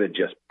Psalms, David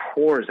just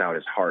pours out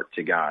his heart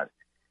to God.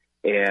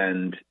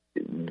 And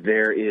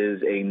there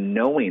is a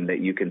knowing that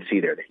you can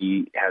see there, that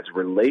he has a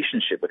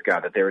relationship with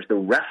God, that there is the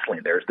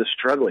wrestling, there is the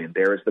struggling,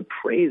 there is the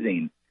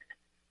praising,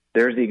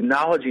 there is the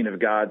acknowledging of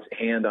God's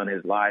hand on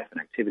his life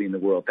and activity in the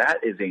world.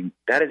 That is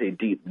a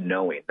deep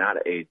knowing, not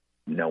a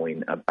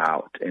knowing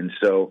about. And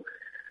so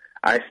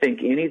I think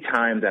any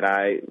time that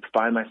I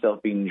find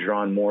myself being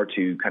drawn more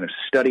to kind of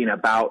studying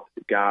about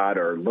God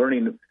or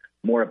learning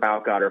more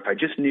about God, or if I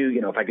just knew,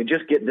 if I could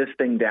just get this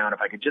thing down,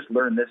 if I could just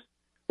learn this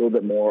a little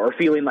bit more, or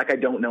feeling like I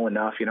don't know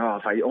enough,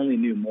 if I only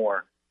knew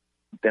more,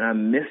 then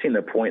I'm missing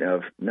the point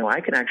of, no,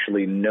 I can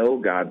actually know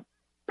God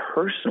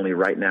personally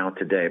right now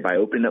today by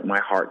opening up my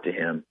heart to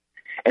him.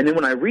 And then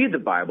when I read the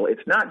Bible,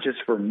 it's not just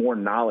for more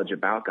knowledge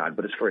about God,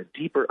 but it's for a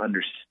deeper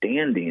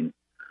understanding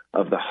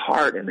of the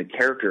heart and the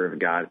character of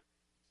God,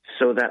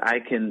 so that I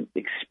can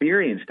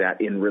experience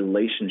that in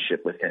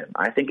relationship with him.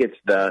 I think it's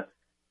the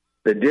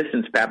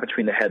distance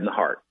between the head and the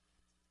heart.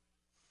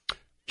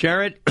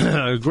 Jarrett,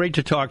 great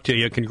to talk to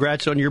you.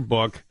 Congrats on your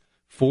book,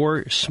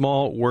 4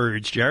 Small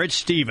Words. Jarrett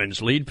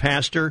Stevens, lead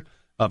pastor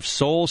of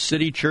Soul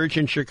City Church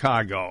in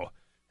Chicago,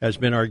 has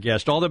been our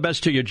guest. All the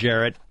best to you,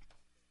 Jarrett.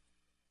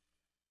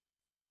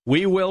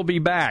 We will be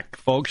back,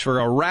 folks, for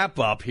a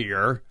wrap-up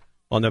here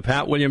on the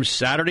Pat Williams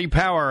Saturday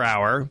Power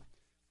Hour.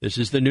 This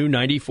is the new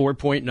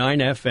 94.9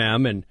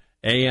 FM and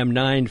AM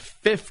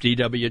 950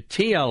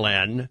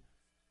 WTLN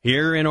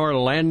here in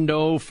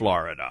Orlando,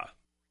 Florida.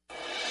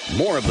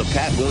 More of the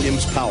Pat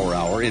Williams Power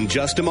Hour in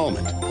just a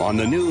moment on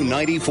the new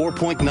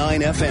 94.9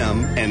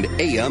 FM and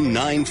AM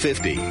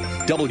 950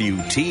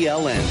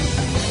 WTLN.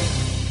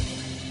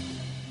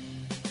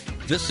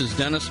 This is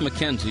Dennis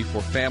McKenzie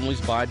for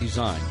Families by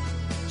Design.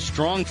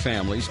 Strong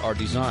families are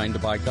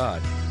designed by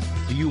God.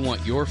 Do you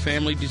want your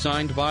family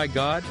designed by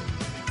God?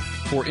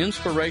 For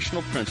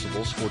inspirational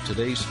principles for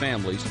today's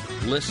families,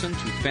 listen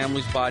to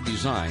Families by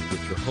Design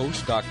with your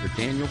host, Dr.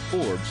 Daniel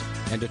Forbes,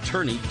 and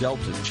attorney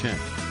Delton Chen.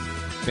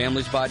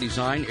 Families by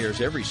Design airs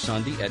every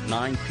Sunday at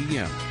 9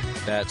 p.m.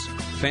 That's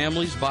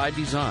Families by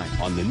Design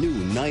on the new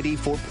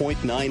 94.9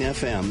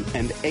 FM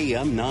and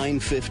AM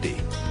 950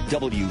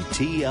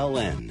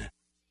 WTLN.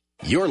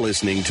 You're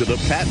listening to the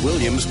Pat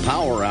Williams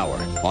Power Hour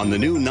on the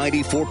new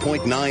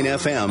 94.9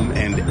 FM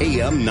and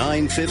AM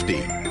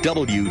 950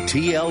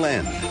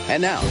 WTLN.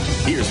 And now,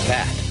 here's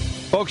Pat.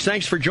 Folks,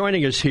 thanks for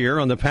joining us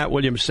here on the Pat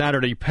Williams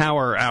Saturday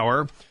Power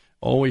Hour.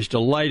 Always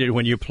delighted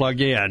when you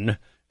plug in.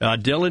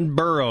 Dylan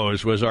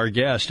Burrows was our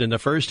guest in the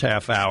first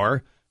half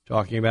hour,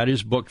 talking about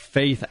his book,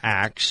 Faith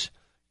Acts.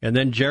 And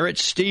then Jarrett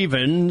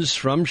Stevens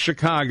from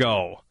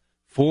Chicago,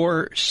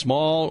 4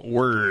 Small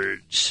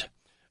Words.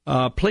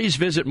 Please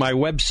visit my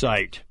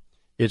website.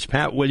 It's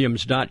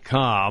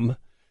patwilliams.com.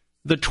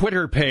 The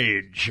Twitter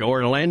page,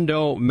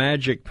 Orlando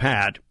Magic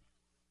Pat.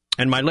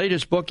 And my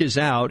latest book is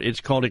out.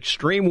 It's called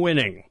Extreme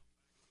Winning,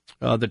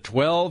 the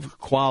 12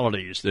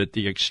 qualities that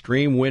the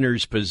extreme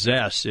winners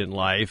possess in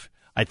life.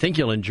 I think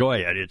you'll enjoy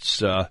it.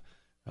 It's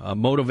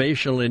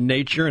motivational in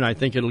nature, and I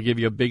think it'll give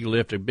you a big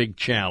lift, a big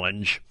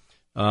challenge.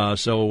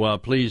 So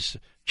please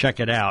check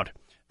it out.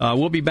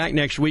 We'll be back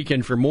next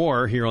weekend for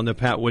more here on the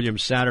Pat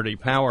Williams Saturday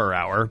Power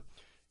Hour.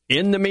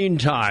 In the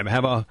meantime,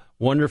 have a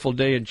wonderful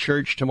day in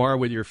church tomorrow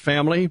with your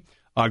family,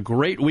 a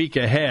great week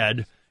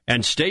ahead,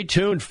 and stay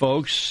tuned,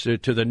 folks, to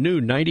the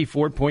new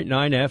 94.9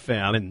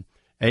 FM and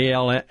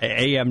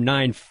AM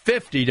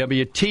 950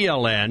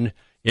 WTLN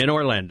in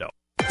Orlando.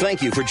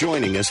 Thank you for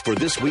joining us for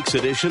this week's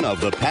edition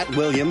of the Pat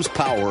Williams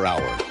Power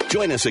Hour.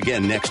 Join us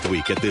again next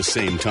week at this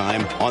same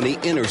time on the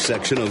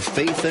intersection of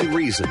faith and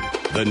reason.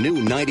 The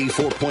new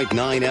 94.9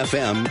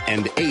 FM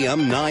and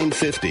AM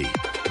 950.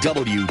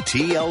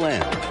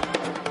 WTLN.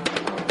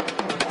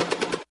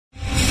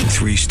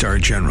 Three-star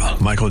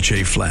General Michael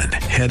J. Flynn,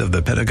 head of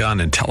the Pentagon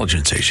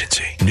Intelligence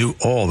Agency, knew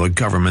all the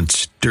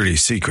government's dirty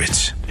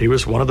secrets. He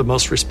was one of the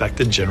most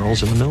respected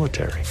generals in the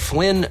military.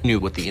 Flynn knew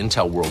what the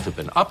intel world had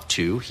been up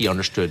to. He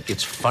understood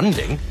its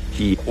funding.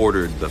 He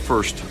ordered the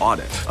first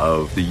audit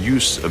of the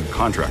use of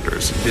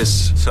contractors.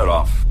 This set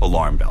off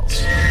alarm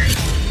bells.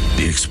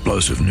 The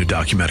explosive new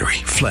documentary,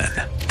 Flynn,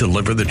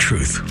 Deliver the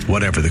Truth,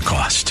 Whatever the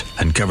Cost,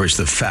 uncovers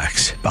the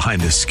facts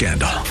behind this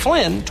scandal.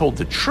 Flynn told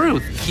the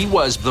truth. He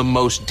was the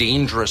most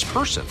dangerous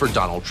person for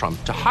Donald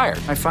Trump to hire.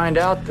 I find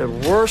out the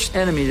worst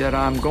enemy that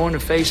I'm going to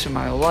face in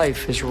my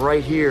life is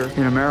right here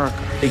in America.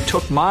 They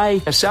took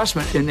my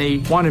assessment and they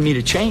wanted me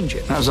to change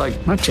it. And I was like,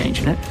 I'm not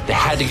changing it. They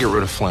had to get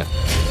rid of Flynn.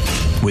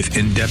 With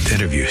in-depth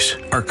interviews,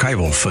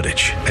 archival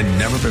footage, and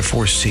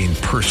never-before-seen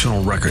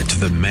personal records of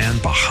the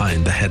man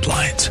behind the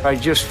headlines. I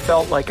just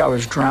felt like I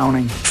was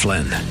drowning.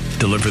 Flynn,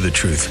 Deliver the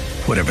Truth,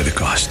 Whatever the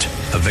Cost.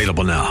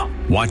 Available now.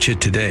 Watch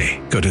it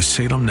today. Go to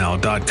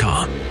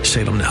salemnow.com.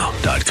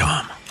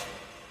 salemnow.com.